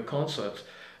during a concert?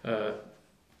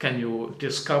 Can you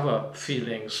discover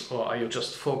feelings, or are you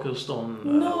just focused on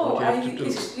what you have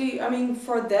to do? I mean,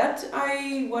 for that,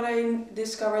 what I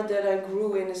discovered that I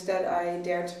grew in is that I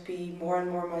dare to be more and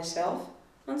more myself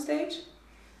on stage.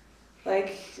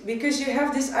 Like, because you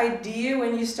have this idea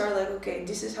when you start like, okay,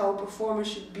 this is how a performer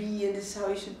should be, and this is how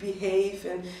you should behave,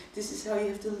 and this is how you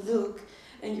have to look,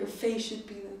 and your face should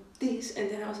be like this. And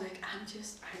then I was like, I'm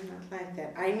not like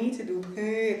that. I need to do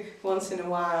once in a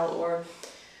while, or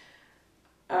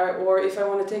if I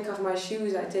want to take off my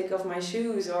shoes, I take off my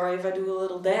shoes, or if I do a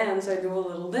little dance, I do a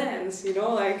little dance, you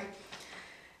know, like.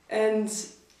 And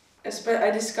I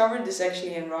discovered this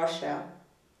actually in Russia,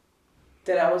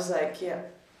 that I was like, yeah,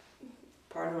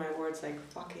 pardon my words, like,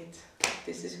 fuck it,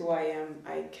 this is who I am.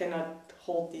 I cannot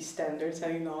hold these standards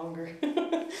any longer.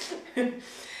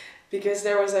 Because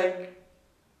there was like,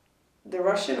 the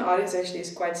Russian audience actually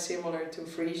is quite similar to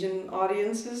Frisian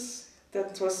audiences.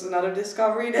 That was another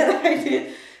discovery that I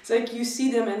did. It's like you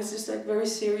see them and it's just like very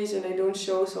serious, and they don't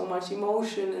show so much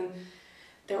emotion. And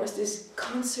there was this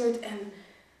concert and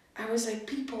I was like,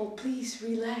 people, please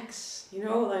relax. You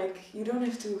know, like, you don't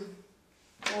have to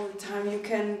all the time. You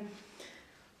can,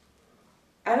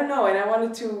 I don't know. And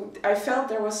I felt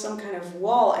there was some kind of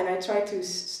wall, and I tried to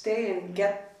stay and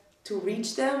get to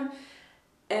reach them.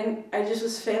 And I just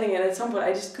was failing, and at some point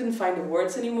I just couldn't find the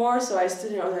words anymore. So I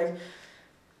stood there, I was like,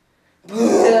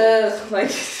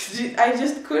 like, I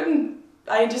just couldn't,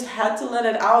 I just had to let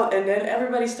it out, and then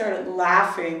everybody started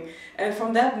laughing, and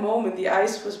from that moment the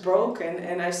ice was broken,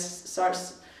 and I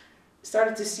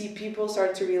started to see people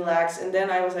start to relax, and then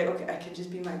I was like, okay, I can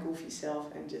just be my goofy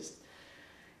self, and just,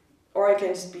 or I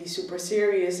can just be super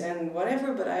serious and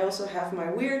whatever, but I also have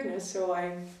my weirdness, so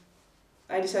I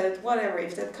decided, whatever,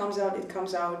 if that comes out, it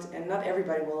comes out, and not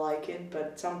everybody will like it,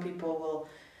 but some people will.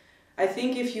 I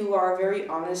think if you are very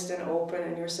honest and open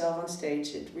and yourself on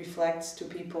stage, it reflects to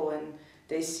people and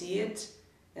they see it,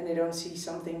 and they don't see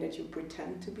something that you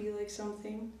pretend to be like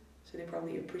something, so they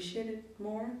probably appreciate it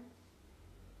more.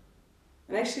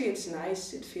 And actually it's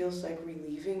nice, it feels like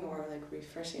relieving or like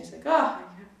refreshing. It's like,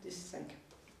 this is like,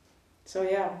 so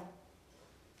yeah.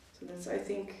 So that's, I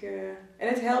think, and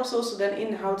it helps also then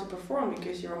in how to perform,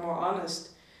 because you're more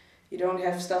honest. You don't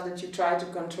have stuff that you try to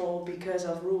control because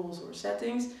of rules or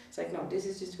settings. It's like, no, this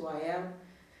is just who I am.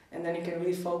 And then you can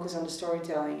really focus on the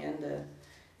storytelling and the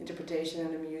interpretation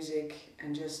and the music,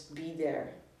 and just be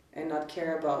there and not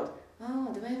care about,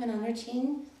 do I have an under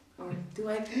chin? Or do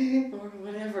I, or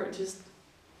whatever, just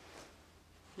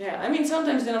Yeah, I mean,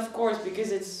 sometimes then, of course,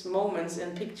 because it's moments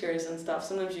and pictures and stuff,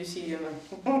 sometimes you see them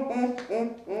like,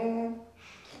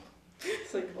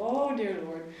 it's like, oh dear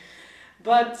Lord.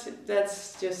 But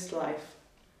that's just life.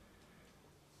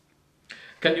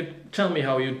 Can you tell me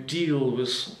how you deal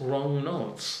with wrong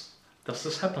notes? Does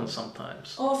this happen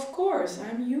sometimes? Oh, of course,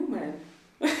 I'm human.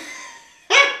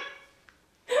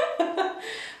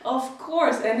 Of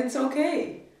course, and it's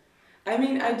okay. I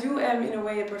mean, I am in a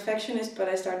way a perfectionist, but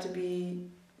I start to be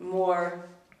more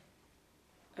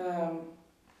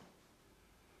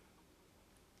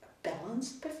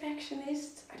balanced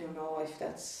perfectionist. I don't know if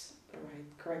that's the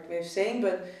correct way of saying,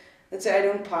 but let's say I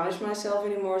don't punish myself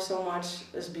anymore so much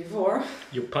as before.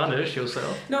 You punish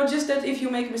yourself? No, just that if you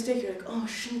make a mistake, you're like, oh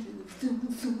shit.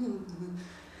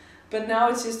 But now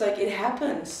it's just like it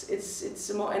happens. It's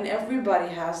and everybody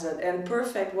has it. And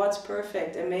perfect, what's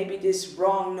perfect? And maybe this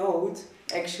wrong note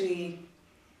actually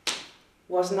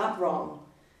was not wrong.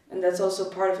 And that's also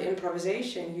part of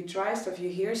improvisation. You try stuff, you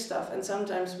hear stuff, and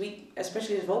sometimes we,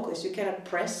 especially as vocalists, you cannot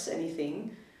press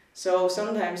anything. So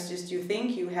sometimes just you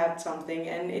think you had something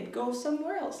and it goes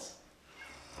somewhere else.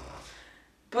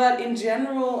 But in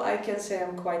general, I can say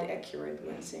I'm quite accurate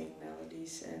when singing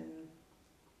melodies, and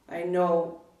I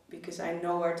know, because I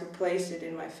know where to place it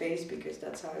in my face, because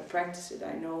that's how I practice it.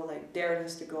 I know like there it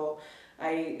has to go.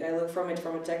 I look from it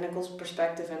from a technical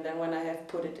perspective, and then when I have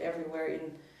put it everywhere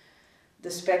in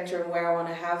the spectrum where I want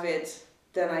to have it,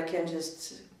 then I can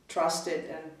just trust it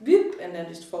and beep, and then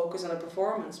just focus on the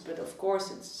performance. But of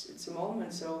course it's a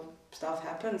moment, so stuff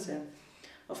happens, and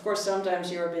of course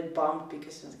sometimes you're a bit bummed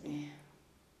because it's like,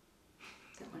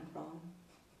 that went wrong.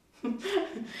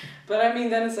 But I mean,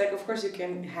 then it's like, of course you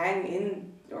can hang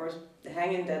in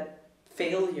that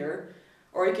failure,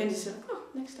 or you can just say, oh,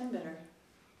 next time better.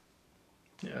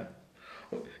 Yeah.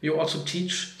 You also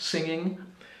teach singing.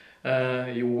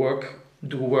 You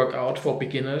do work out for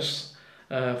beginners.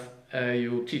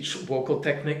 You teach vocal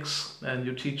techniques, and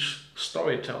you teach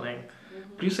storytelling.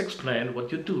 Mm-hmm. Please explain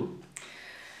what you do.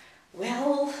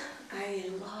 Well, I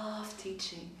love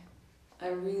teaching. I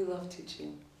really love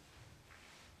teaching.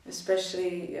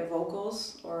 Especially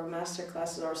vocals or master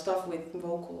classes or stuff with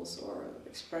vocals or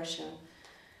expression.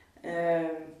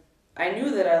 I knew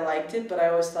that I liked it, but I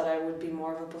always thought I would be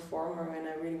more of a performer, and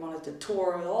I really wanted to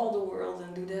tour all the world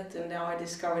and do that. And now I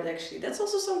discovered, actually, that's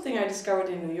also something I discovered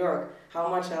in New York, how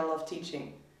much I love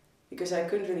teaching. Because I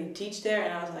couldn't really teach there,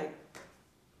 and I was like,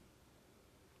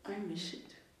 I miss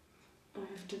it. I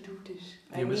have to do this.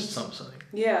 You missed something.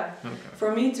 Yeah. Okay.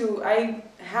 For me to, I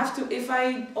have to, if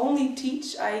I only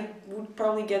teach, I would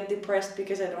probably get depressed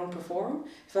because I don't perform.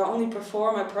 If I only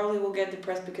perform, I probably will get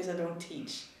depressed because I don't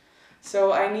teach.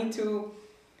 So I need to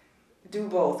do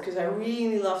both, because I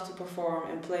really love to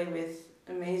perform and play with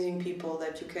amazing people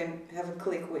that you can have a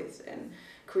click with and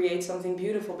create something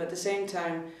beautiful. But at the same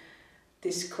time,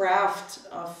 this craft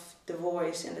of the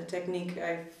voice and the technique,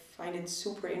 I find it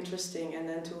super interesting, and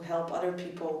then to help other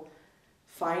people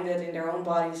find it in their own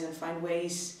bodies and find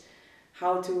ways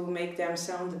how to make them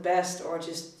sound the best, or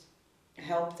just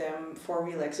help them for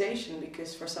relaxation,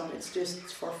 because for some it's just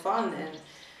for fun, and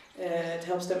it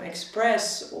helps them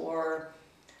express, or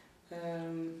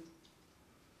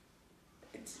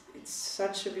it's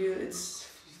such a beauty.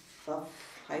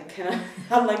 I cannot.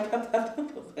 I'm like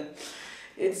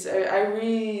it's I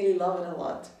really love it a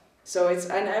lot. So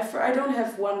I don't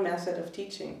have one method of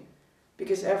teaching,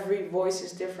 because every voice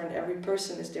is different, every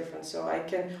person is different. So I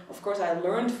can, of course, I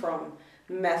learned from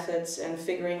methods and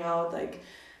figuring out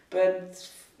but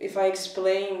if I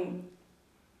explain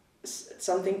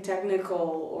something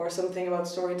technical or something about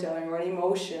storytelling or an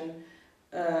emotion,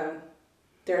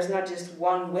 there's not just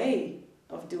one way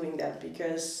of doing that,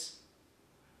 because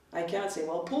I cannot say,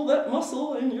 well, pull that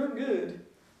muscle and you're good.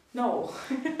 No,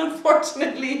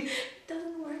 unfortunately, it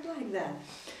doesn't work like that.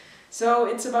 So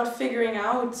it's about figuring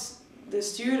out the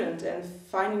student and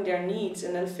finding their needs,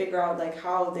 and then figure out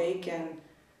how they can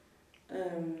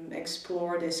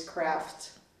explore this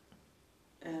craft.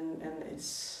 And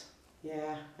it's,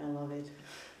 yeah, I love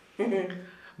it.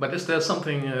 But is there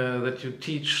something that you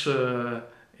teach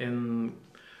in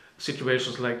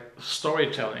situations like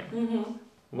storytelling? Mm-hmm.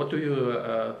 What do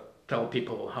you tell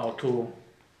people how to?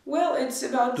 Well, it's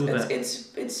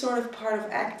sort of part of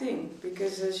acting,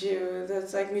 because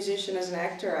that's like musician as an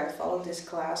actor. I followed this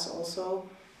class also,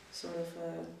 sort of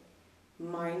a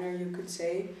minor, you could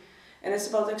say, and it's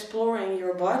about exploring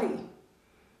your body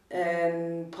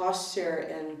and posture,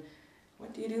 and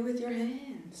what do you do with your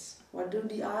hands? What do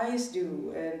the eyes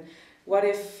do? And what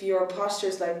if your posture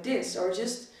is like this? Or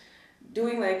just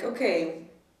doing okay,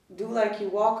 do like you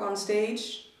walk on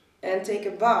stage, and take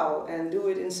a bow and do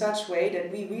it in such way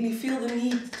that we really feel the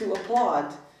need to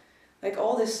applaud. Like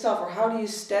all this stuff, or how do you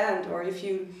stand, or if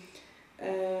you,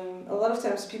 a lot of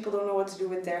times people don't know what to do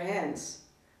with their hands.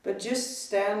 But just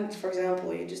stand, for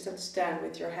example, you just have to stand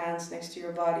with your hands next to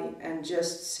your body and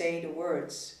just say the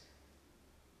words.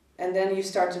 And then you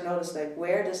start to notice, like,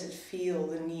 where does it feel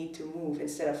the need to move,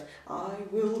 instead of, I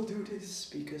will do this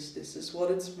because this is what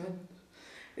it's meant.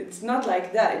 It's not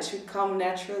like that. It should come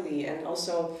naturally. And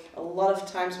also, a lot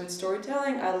of times with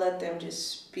storytelling, I let them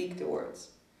just speak the words.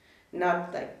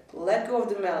 Not like, let go of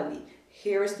the melody.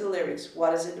 Here is the lyrics.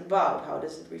 What is it about? How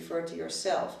does it refer to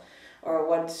yourself? Or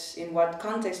in what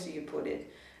context do you put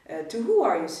it? To who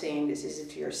are you saying this? Is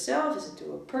it to yourself? Is it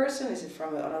to a person? Is it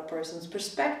from another person's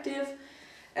perspective?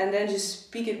 And then just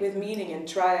speak it with meaning and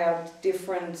try out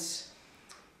different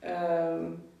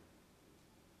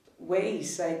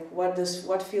ways. Like,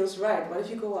 what feels right? What if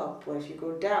you go up? What if you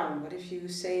go down? What if you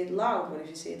say it loud? What if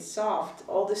you say it soft?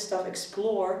 All this stuff,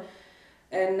 explore,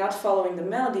 and not following the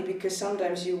melody, because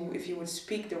sometimes if you would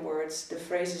speak the words, the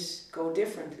phrases go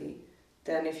differently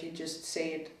than if you just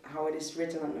say it how it is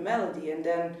written on the melody. And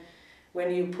then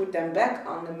when you put them back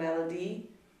on the melody,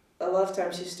 a lot of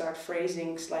times you start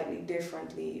phrasing slightly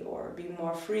differently or be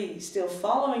more free, still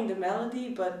following the melody,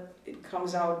 but it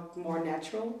comes out more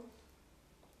natural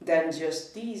than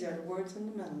just these are the words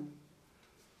in the melody.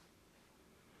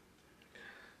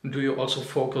 Do you also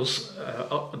focus,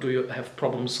 do you have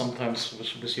problems sometimes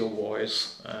with your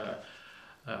voice,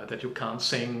 that you can't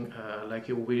sing like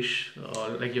you wish or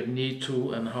like you need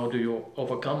to, and how do you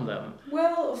overcome them?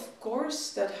 Well, of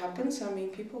course that happens. I mean,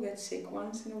 people get sick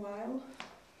once in a while.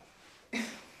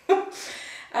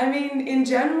 I mean, in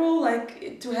general,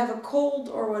 like, to have a cold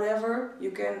or whatever,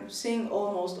 you can sing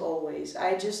almost always.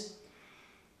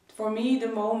 For me, the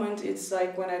moment it's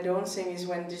like when I don't sing is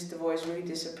when just the voice really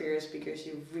disappears because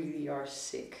you really are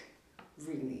sick.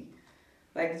 Really.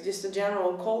 Like, just a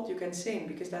general cold you can sing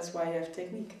because that's why you have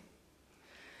technique.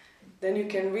 Then you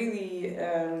can really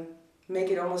make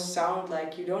it almost sound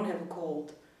like you don't have a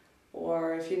cold.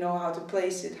 Or if you know how to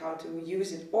place it, how to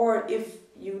use it. Or if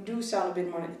you do sound a bit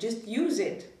more, just use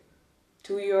it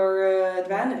to your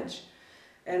advantage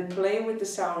and play with the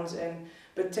sounds.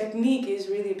 But technique is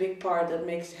really a big part that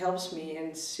helps me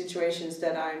in situations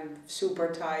that I'm super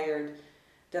tired,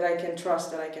 that I can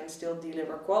trust that I can still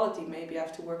deliver quality. Maybe I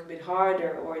have to work a bit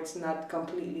harder, or it's not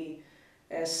completely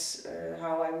as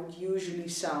how I would usually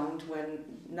sound when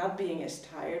not being as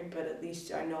tired, but at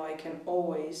least I know I can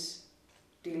always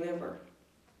deliver.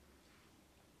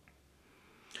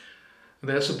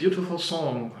 There's a beautiful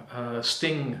song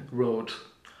Sting wrote,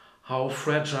 How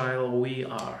Fragile We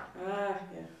Are. Ah,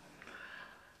 yeah.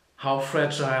 How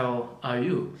fragile are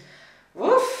you?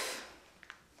 Woof!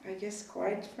 I guess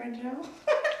quite fragile.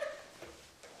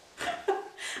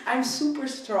 I'm super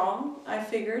strong, I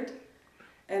figured.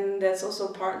 And that's also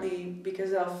partly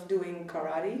because of doing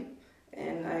karate.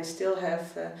 And I still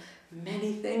have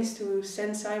many things to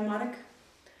sensei mark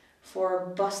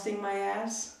for busting my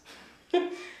ass.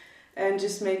 And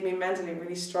just make me mentally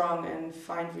really strong and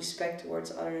find respect towards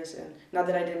others. And not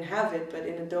that I didn't have it, but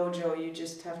in a dojo you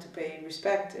just have to pay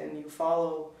respect and you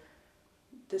follow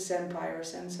the senpai or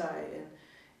sensei, and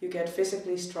you get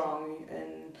physically strong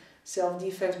and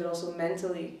self-defense, but also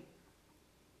mentally.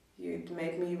 It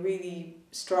made me really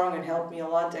strong and helped me a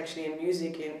lot actually in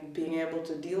music, in being able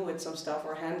to deal with some stuff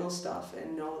or handle stuff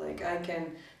and know, like, I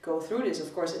can go through this.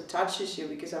 Of course it touches you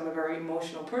because I'm a very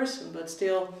emotional person, but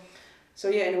still. So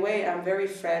yeah, in a way I'm very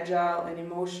fragile and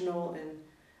emotional, and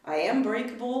I am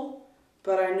breakable,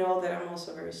 but I know that I'm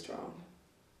also very strong.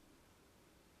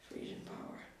 Frisian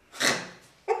power.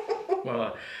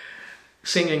 Well,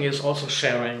 singing is also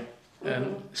sharing,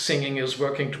 and singing is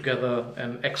working together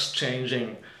and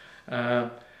exchanging.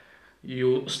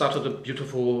 You started a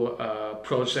beautiful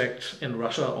project in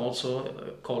Russia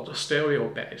also called Stereo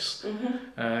Bass.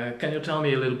 Can you tell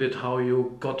me a little bit how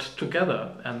you got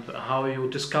together and how you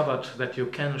discovered that you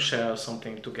can share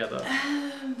something together?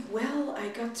 Well, I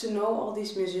got to know all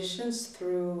these musicians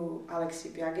through Alex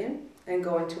Sipiagin and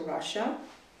going to Russia.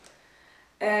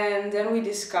 And then we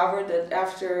discovered that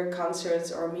after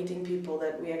concerts or meeting people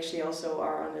that we actually also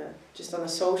are on a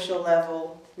social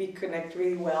level, we connect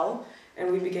really well.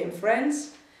 And we became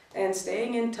friends and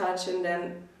staying in touch. And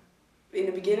then in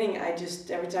the beginning,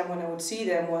 every time when I would see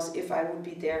them was if I would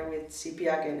be there with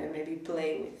Sipiagin and maybe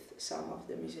play with some of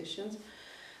the musicians.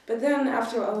 But then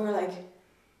after a while, we were like,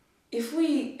 if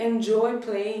we enjoy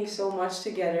playing so much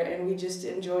together and we just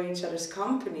enjoy each other's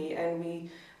company and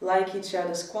we like each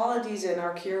other's qualities and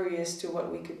are curious to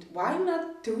what we could, why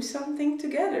not do something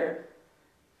together?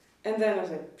 And then I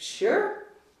was like, sure.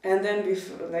 And then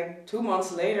like 2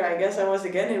 months later, I guess I was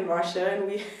again in Russia, and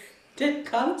we did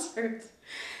concerts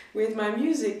with my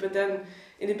music. But then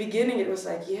in the beginning it was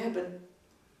like, yeah, but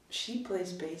she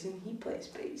plays bass and he plays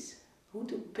bass. Who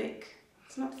to pick?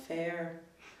 It's not fair.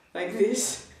 Like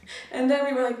this. And then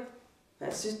we were like,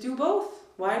 let's just do both.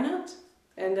 Why not?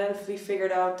 And then we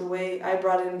figured out the way. I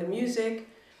brought in the music,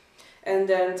 and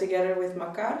then together with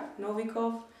Makar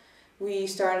Novikov, we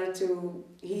started to,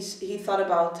 he thought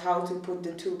about how to put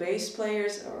the two bass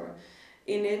players or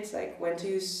in it, like when to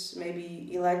use maybe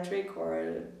electric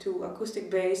or two acoustic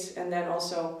bass. And then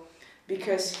also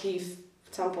because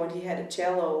at some point he had a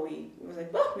cello, we was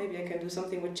like, well, maybe I can do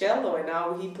something with cello, and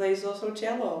now he plays also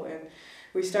cello. And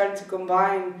we started to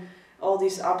combine all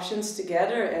these options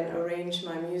together and arrange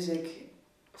my music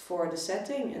for the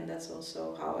setting. And that's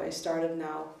also how I started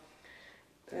now,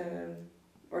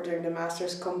 or during the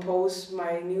masters, compose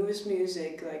my newest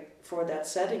music, like for that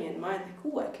setting in mind.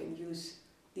 Like, oh, I can use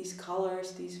these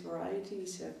colors, these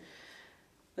varieties. And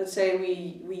let's say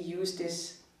we use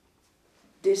this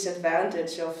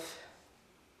disadvantage of,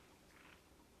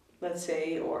 let's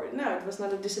say, or no, it was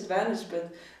not a disadvantage,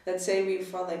 but let's say we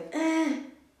felt like,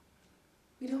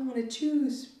 we don't want to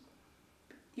choose,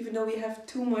 even though we have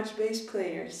too much bass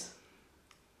players.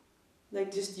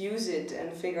 Like, just use it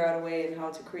and figure out a way and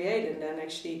how to create it. And then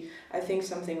actually, I think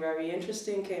something very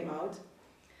interesting came out.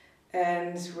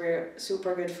 And we're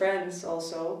super good friends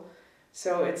also.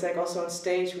 So it's like also on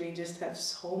stage we just have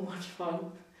so much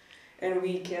fun. And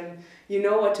we can, you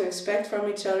know what to expect from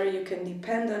each other, you can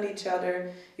depend on each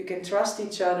other, you can trust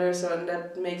each other, so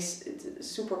that makes it a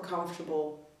super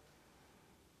comfortable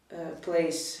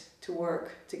place to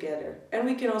work together. And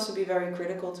we can also be very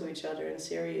critical to each other and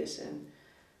serious, and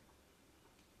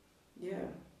yeah.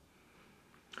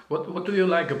 What do you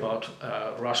like about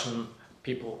Russian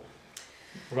people,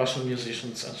 Russian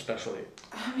musicians especially?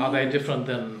 Are they different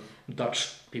than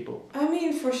Dutch people? I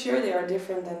mean, for sure they are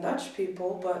different than Dutch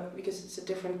people, but because it's a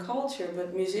different culture.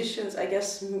 But musicians, I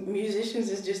guess musicians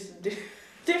is just a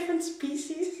different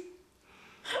species.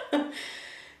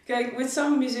 Like, with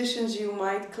some musicians you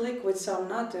might click, with some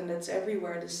not, and that's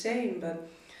everywhere the same. But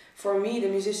for me, the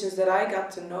musicians that I got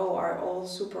to know are all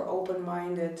super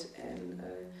open-minded, and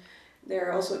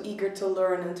they're also eager to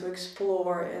learn and to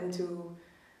explore and to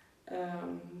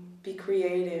be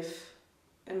creative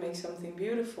and make something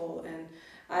beautiful. And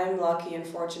I'm lucky and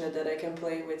fortunate that I can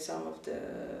play with some of the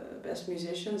best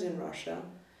musicians in Russia.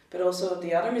 But also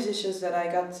the other musicians that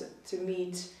I got to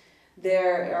meet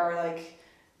there are like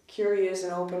curious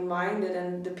and open-minded,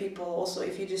 and the people also,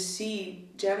 if you just see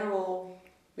general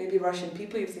maybe Russian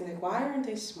people, you think like, why aren't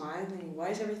they smiling? Why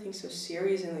is everything so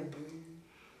serious and like boom?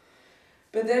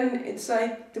 But then it's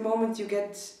like the moment you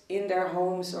get in their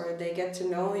homes or they get to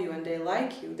know you and they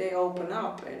like you, they open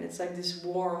up, and it's like this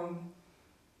warm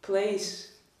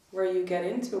place where you get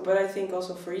into. But I think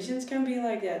also Frisians can be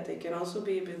like that. They can also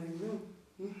be a bit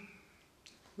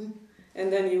like,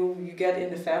 and then you get in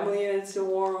the family and it's a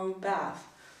warm bath.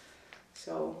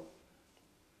 So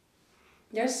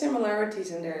there's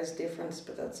similarities and there's difference,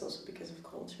 but that's also because of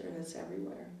culture, and it's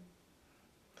everywhere.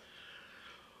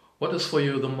 What is for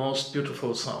you the most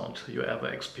beautiful sound you ever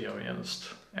experienced?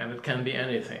 And it can be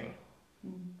anything.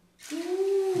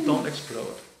 Don't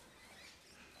explode.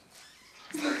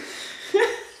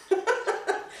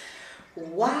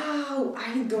 Wow,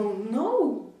 I don't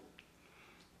know.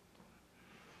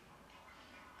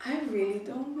 I really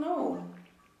don't know.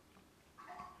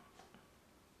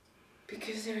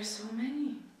 Because there are so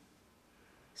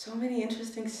many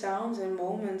interesting sounds and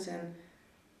moments, and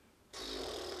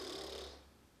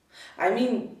I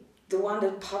mean, the one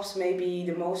that pops maybe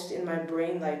the most in my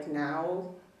brain like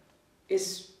now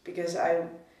is because I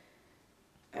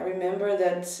remember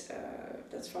that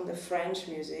that's from the French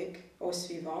music, Au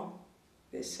Suivant,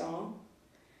 this song.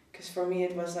 Because for me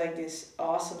it was like this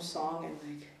awesome song, and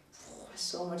like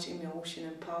so much emotion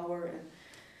and power,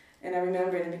 and I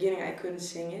remember in the beginning I couldn't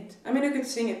sing it. I mean, I could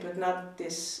sing it, but not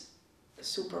this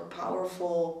super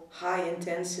powerful, high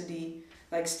intensity,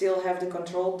 like still have the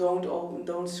control, don't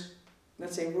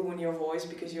let's say ruin your voice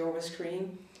because you always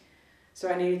scream. So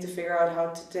I needed to figure out how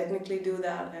to technically do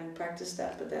that and practice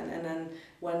that. But then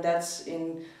when that's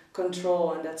in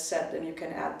control and that's set, then you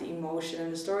can add the emotion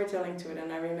and the storytelling to it.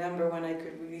 And I remember when I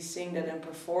could really sing that and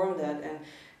perform that and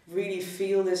really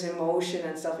feel this emotion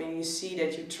and stuff, and you see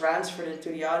that you transferred it to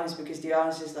the audience, because the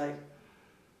audience is like,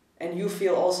 and you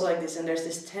feel also like this, and there's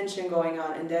this tension going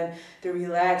on, and then they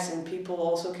relax and people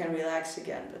also can relax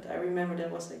again. But I remember that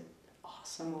was like an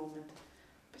awesome moment.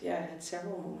 But yeah, I had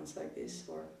several moments like this,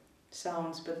 or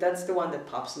sounds, but that's the one that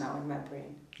pops now in my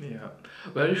brain. Yeah.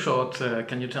 Very short,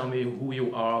 can you tell me who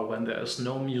you are when there is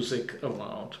no music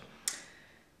around?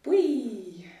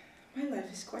 Whee! My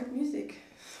life is quite music.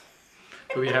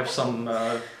 Do you have some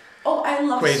Oh, I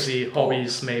love crazy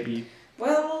hobbies maybe?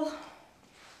 Well,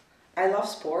 I love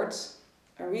sports.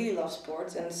 I really love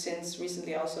sports, and since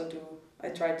recently I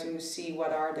try to see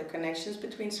what are the connections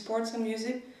between sports and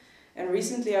music. And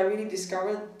recently I really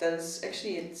discovered that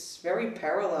it's very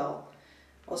parallel.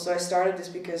 Also, I started this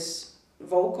because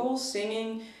vocals,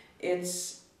 singing,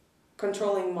 it's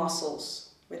controlling muscles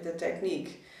with the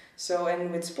technique. So,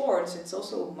 and with sports, it's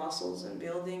also muscles and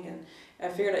building. And I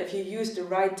figured that if you use the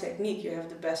right technique, you have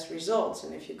the best results.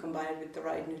 And if you combine it with the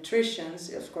right nutrition,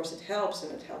 of course it helps,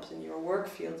 and it helps in your work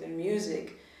field in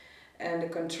music. And the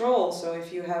control, so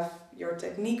if you have your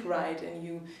technique right and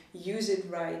you use it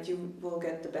right, you will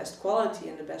get the best quality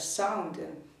and the best sound.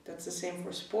 And that's the same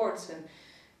for sports. And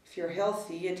if you're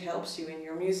healthy, it helps you in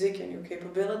your music and your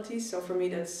capabilities. So for me,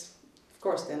 that's, of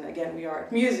course, then again, we are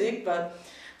at music, but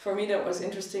for me that was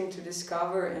interesting to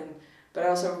discover. But I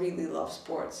also really love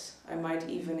sports. I might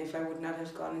even, if I would not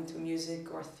have gone into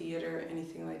music or theater,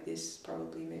 anything like this,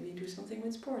 probably maybe do something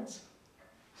with sports.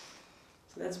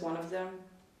 So that's one of them.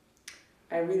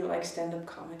 I really like stand-up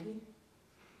comedy,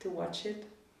 to watch it.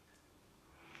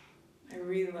 I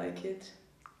really like it.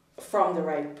 From the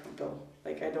right people.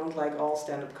 Like, I don't like all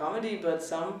stand-up comedy, but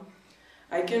some.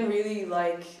 I really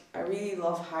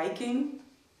love hiking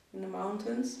in the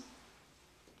mountains.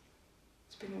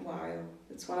 It's been a while.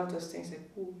 It's one of those things like,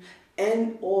 ooh.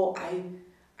 And,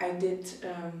 I did,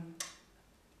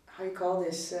 how you call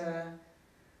this,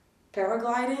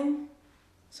 paragliding.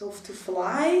 So to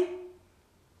fly.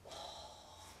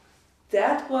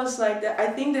 That was like that. I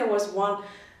think there was one,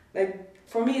 like,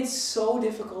 for me it's so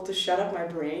difficult to shut up my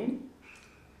brain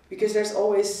because there's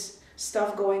always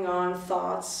stuff going on,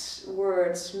 thoughts,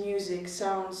 words, music,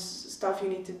 sounds, stuff you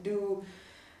need to do.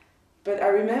 But I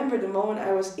remember the moment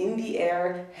I was in the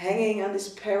air, hanging on this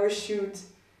parachute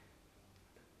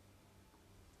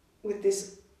with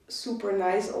this super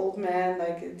nice old man,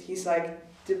 like he's like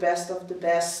the best of the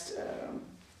best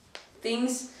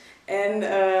things. And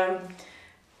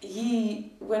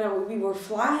when we were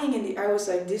flying I was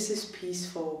like, this is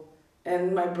peaceful.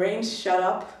 And my brain shut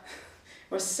up,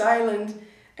 was silent,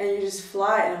 and you just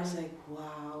fly. And I was like,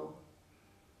 wow,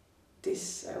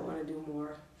 this I want to do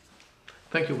more.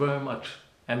 Thank you very much.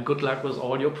 And good luck with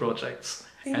all your projects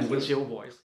and with your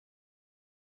voice.